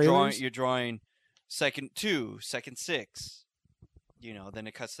 minute trailers. You're drawing second 2, second 6. You know, then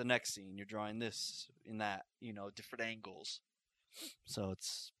it cuts the next scene. You're drawing this in that. You know, different angles. So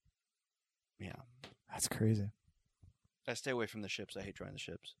it's, that's crazy. I stay away from the ships. I hate drawing the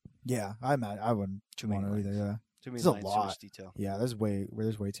ships. Yeah, I wouldn't want to either. Yeah, too many lines, a lot. Too much detail. Yeah, there's way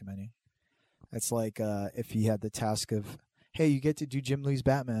too many. It's like if you had the task of, hey, you get to do Jim Lee's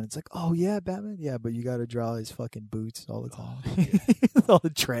Batman. It's like, oh yeah, Batman. Yeah, but you got to draw his fucking boots all the time, all the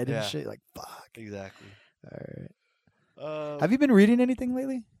tread and shit. Like fuck. Exactly. All right. Have you been reading anything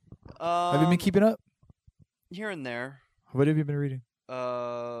lately? Have you been keeping up? Here and there. What have you been reading?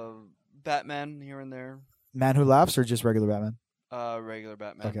 Batman here and there. Man Who Laughs or just regular Batman? Regular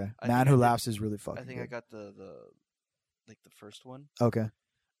Batman. Okay. Man Who Laughs is really fucking. I think good. I got the first one. Okay.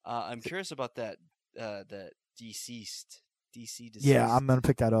 I'm curious about that DC Deceased. Yeah, I'm gonna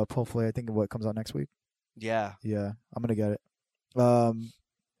pick that up. Hopefully, I think what comes out next week. Yeah. Yeah, I'm gonna get it.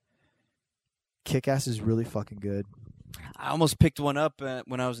 Kick-Ass is really fucking good. I almost picked one up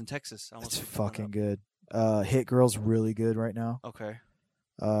when I was in Texas. It's fucking good. Hit Girl's really good right now. Okay.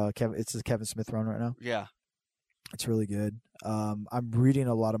 It's a Kevin Smith run right now. Yeah. It's really good. I'm reading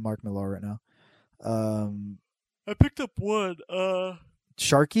a lot of Mark Millar right now. I picked up one.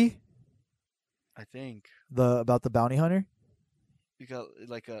 Sharky, I think about the bounty hunter. you got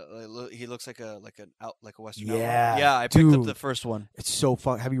he looks like a Western Yeah, outlaw. Yeah, I picked up dude. the first one. It's so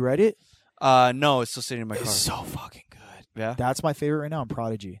Have you read it? No, it's still sitting in my car. It's so fucking good. Yeah. That's my favorite right now.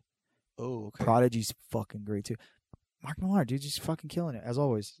 Prodigy. Oh, okay. Prodigy's fucking great too. Mark Millar, dude, just fucking killing it as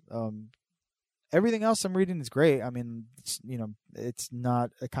always. Everything else I'm reading is great. I mean, it's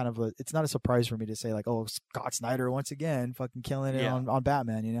not it's not a surprise for me to say like, oh, Scott Snyder once again fucking killing it on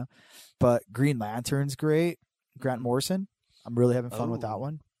Batman, But Green Lantern's great. Grant Morrison, I'm really having fun with that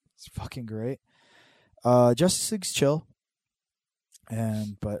one. It's fucking great. Justice League's chill.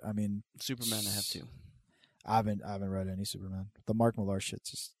 But I mean, Superman, I have to. I haven't read any Superman. The Mark Millar shit's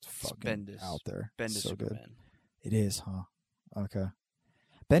just fucking Bendis. out there. Bendis so Superman. Good. It is, huh? Okay.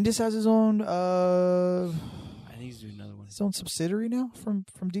 Bendis has his own I think he's doing another one. his own subsidiary now from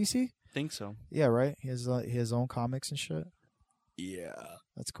DC. Think so. Yeah, right. He has his own comics and shit. Yeah.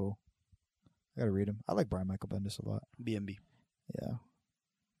 That's cool. I gotta read him. I like Brian Michael Bendis a lot. BMB. Yeah,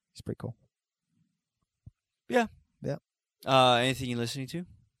 he's pretty cool. Yeah. Yeah. Anything you listening to?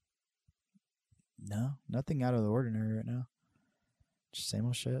 No, nothing out of the ordinary right now. Just same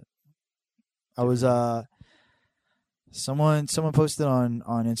old shit. I was someone posted on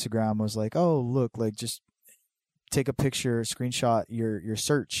Instagram was like, "Oh, look, like just take a picture, screenshot your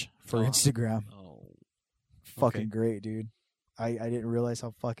search for Instagram." Oh. Fucking Okay. great, dude. I didn't realize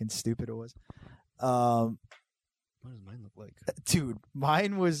how fucking stupid it was. What does mine look like? Dude,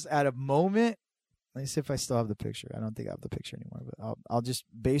 mine was at a moment. Let me see if I still have the picture. I don't think I have the picture anymore, but I'll just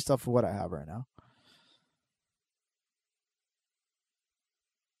based off of what I have right now.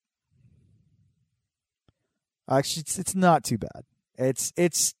 Actually, it's not too bad.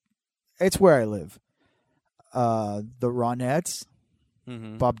 It's where I live. The Ronettes,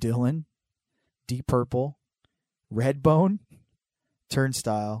 Mm-hmm. Bob Dylan, Deep Purple, Redbone,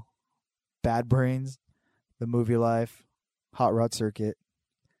 Turnstile, Bad Brains, The Movie Life, Hot Rod Circuit,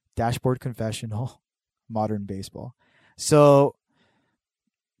 Dashboard Confessional, Modern Baseball. So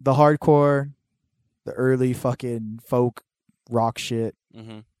the hardcore, the early fucking folk rock shit,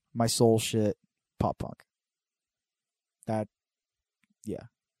 Mm-hmm. my soul shit, pop punk. That's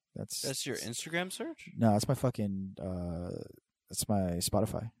your Instagram search? No, that's my fucking that's my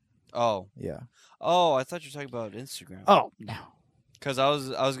Spotify. Oh. Yeah. Oh, I thought you were talking about Instagram. Oh no. Because I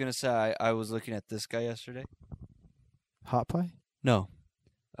was gonna say I was looking at this guy yesterday. Hot Pie? No.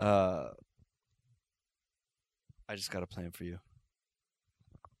 I just got a plan for you.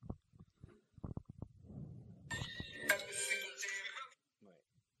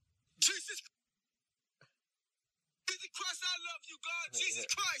 Christ, I love you, God. Jesus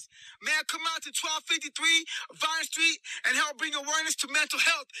Christ. Man, come out to 1253 Vine Street and help bring awareness to mental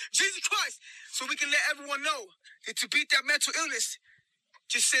health. Jesus Christ. So we can let everyone know that to beat that mental illness,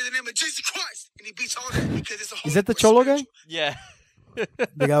 just say the name of Jesus Christ. And he beats all that because it's a whole. Is that the Cholo guy? Yeah.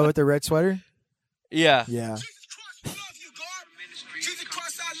 The guy with the red sweater? Yeah. Yeah. Jesus Christ, we love you, God. Jesus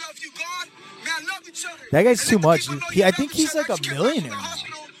Christ, I love you, God. Man, I love each other. That guy's And too let the much. people know He- you I love think each he's other. like I a just came back from the millionaire now.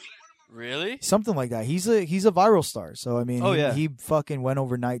 hospital. Really? Something like that. He's a viral star. So I mean, Oh, yeah. he fucking went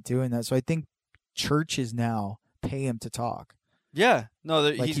overnight doing that. So I think churches now pay him to talk. Yeah. No,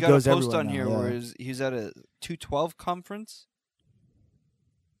 Like, he's he got a goes post everywhere on now, here yeah. where he's at a 212 conference.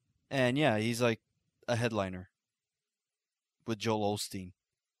 And yeah, he's like a headliner with Joel Osteen.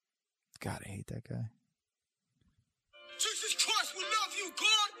 God, I hate that guy. Jesus Christ, we love you,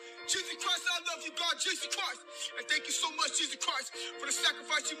 God. Jesus Christ, I love you, God. Jesus Christ. And thank you so much, Jesus Christ, for the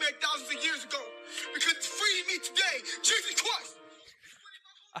sacrifice you made thousands of years ago. Because it's freeing me today. Jesus Christ.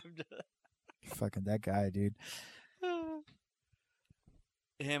 Fucking that guy, dude.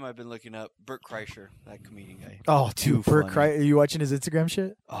 Him, I've been looking up. Bert Kreischer, that comedian guy. Oh, Too dude, Bert funny. Kreischer. Are you watching his Instagram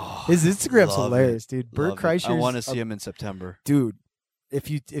shit? Oh, His Instagram's love hilarious, it. dude. Bert Love it. Kreischer. I want to see him in September. Dude. If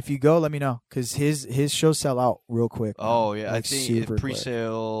you go, let me know because his shows sell out real quick. man. Oh yeah, I Like, think super quick.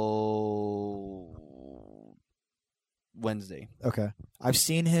 pre-sale Wednesday. Okay, I've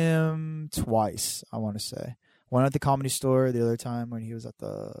seen him twice. I want to say one at the Comedy Store, the other time when he was at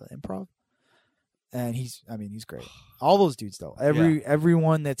the Improv, and he's great. All those dudes though,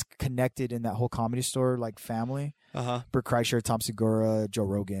 everyone that's connected in that whole Comedy Store like family. Bert Kreischer, Tom Segura, Joe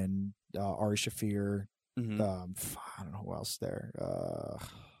Rogan, Ari Shaffir. Mm-hmm. I don't know who else there. A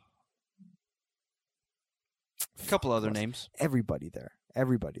couple other names. Everybody there.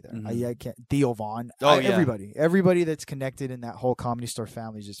 Mhm. I can't. Theo Vaughn. Oh, yeah. Everybody that's connected in that whole Comedy Store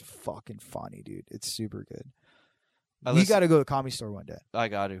family is just fucking funny, dude. It's super good. We got to go to the Comedy Store one day. I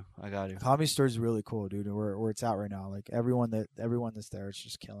got to. Comedy Store is really cool, dude. Where it's at right now, like everyone that's there, it's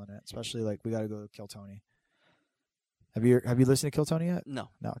just killing it. Especially like we got to go to Kill Tony. Have you listened to Kill Tony yet? No.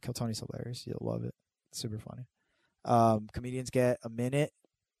 No, Kill Tony's hilarious. You'll love it. It's super funny. Comedians get a minute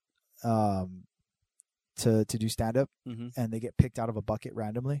to do stand up, and they get picked out of a bucket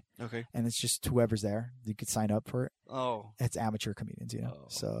randomly. Okay. And it's just whoever's there. You could sign up for it. Oh. It's amateur comedians, you know. Oh.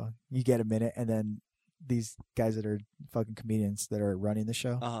 So you get a minute, and then these guys that are fucking comedians that are running the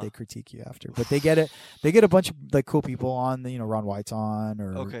show, they critique you after. But they get it. They get a bunch of like cool people on. You know, Ron White's on,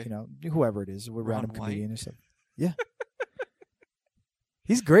 or you know, whoever it is, a random comedian or something. Yeah.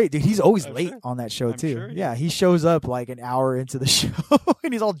 He's great, dude. He's always late on that show, too. Sure, yeah, he shows up like an hour into the show,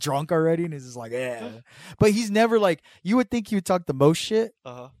 and he's all drunk already, and he's just like, yeah. But he's never like, you would think he would talk the most shit.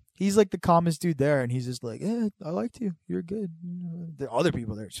 He's like the calmest dude there, and he's just like, yeah, I liked you. You're good. The other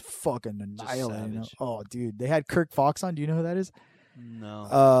people there just fucking annihilating him. Oh, dude. They had Kirk Fox on. Do you know who that is?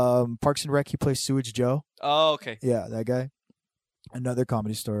 No. Parks and Rec, he plays Sewage Joe. Oh, okay. Yeah, that guy. Another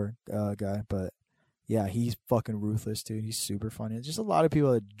Comedy Store guy, but yeah, he's fucking ruthless, dude. He's super funny. It's just a lot of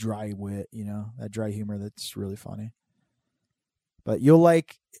people that dry wit, you know, that dry humor that's really funny. But you'll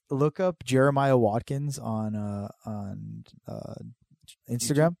look up Jeremiah Watkins on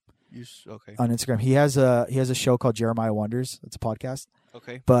Instagram. Okay. On Instagram, he has a show called Jeremiah Wonders. It's a podcast.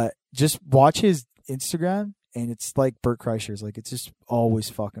 Okay. But just watch his Instagram, and it's like Bert Kreischer's. Like, it's just always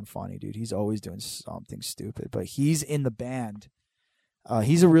fucking funny, dude. He's always doing something stupid. But he's in the band.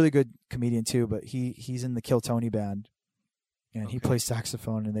 He's a really good comedian too, but he's in the Kill Tony band, and he plays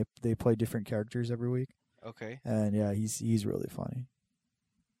saxophone, and they play different characters every week. Okay. And yeah, he's really funny.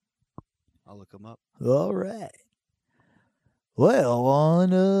 I'll look him up. All right. Well,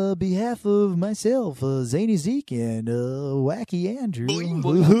 on behalf of myself, Zany Zeke, and Wacky Andrew,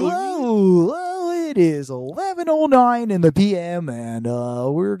 whoa, it is 11:09 in the PM, and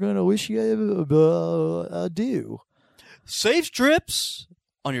we're gonna wish you adieu. Safe trips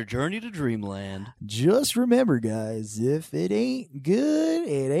on your journey to dreamland. Just remember, guys, if it ain't good,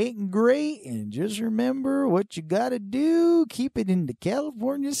 it ain't great. And just remember what you got to do. Keep it in the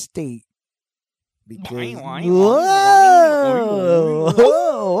California state. Because, whoa,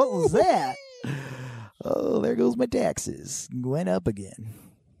 what was that? Oh, there goes my taxes. Went up again.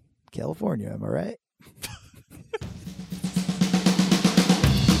 California, am I right?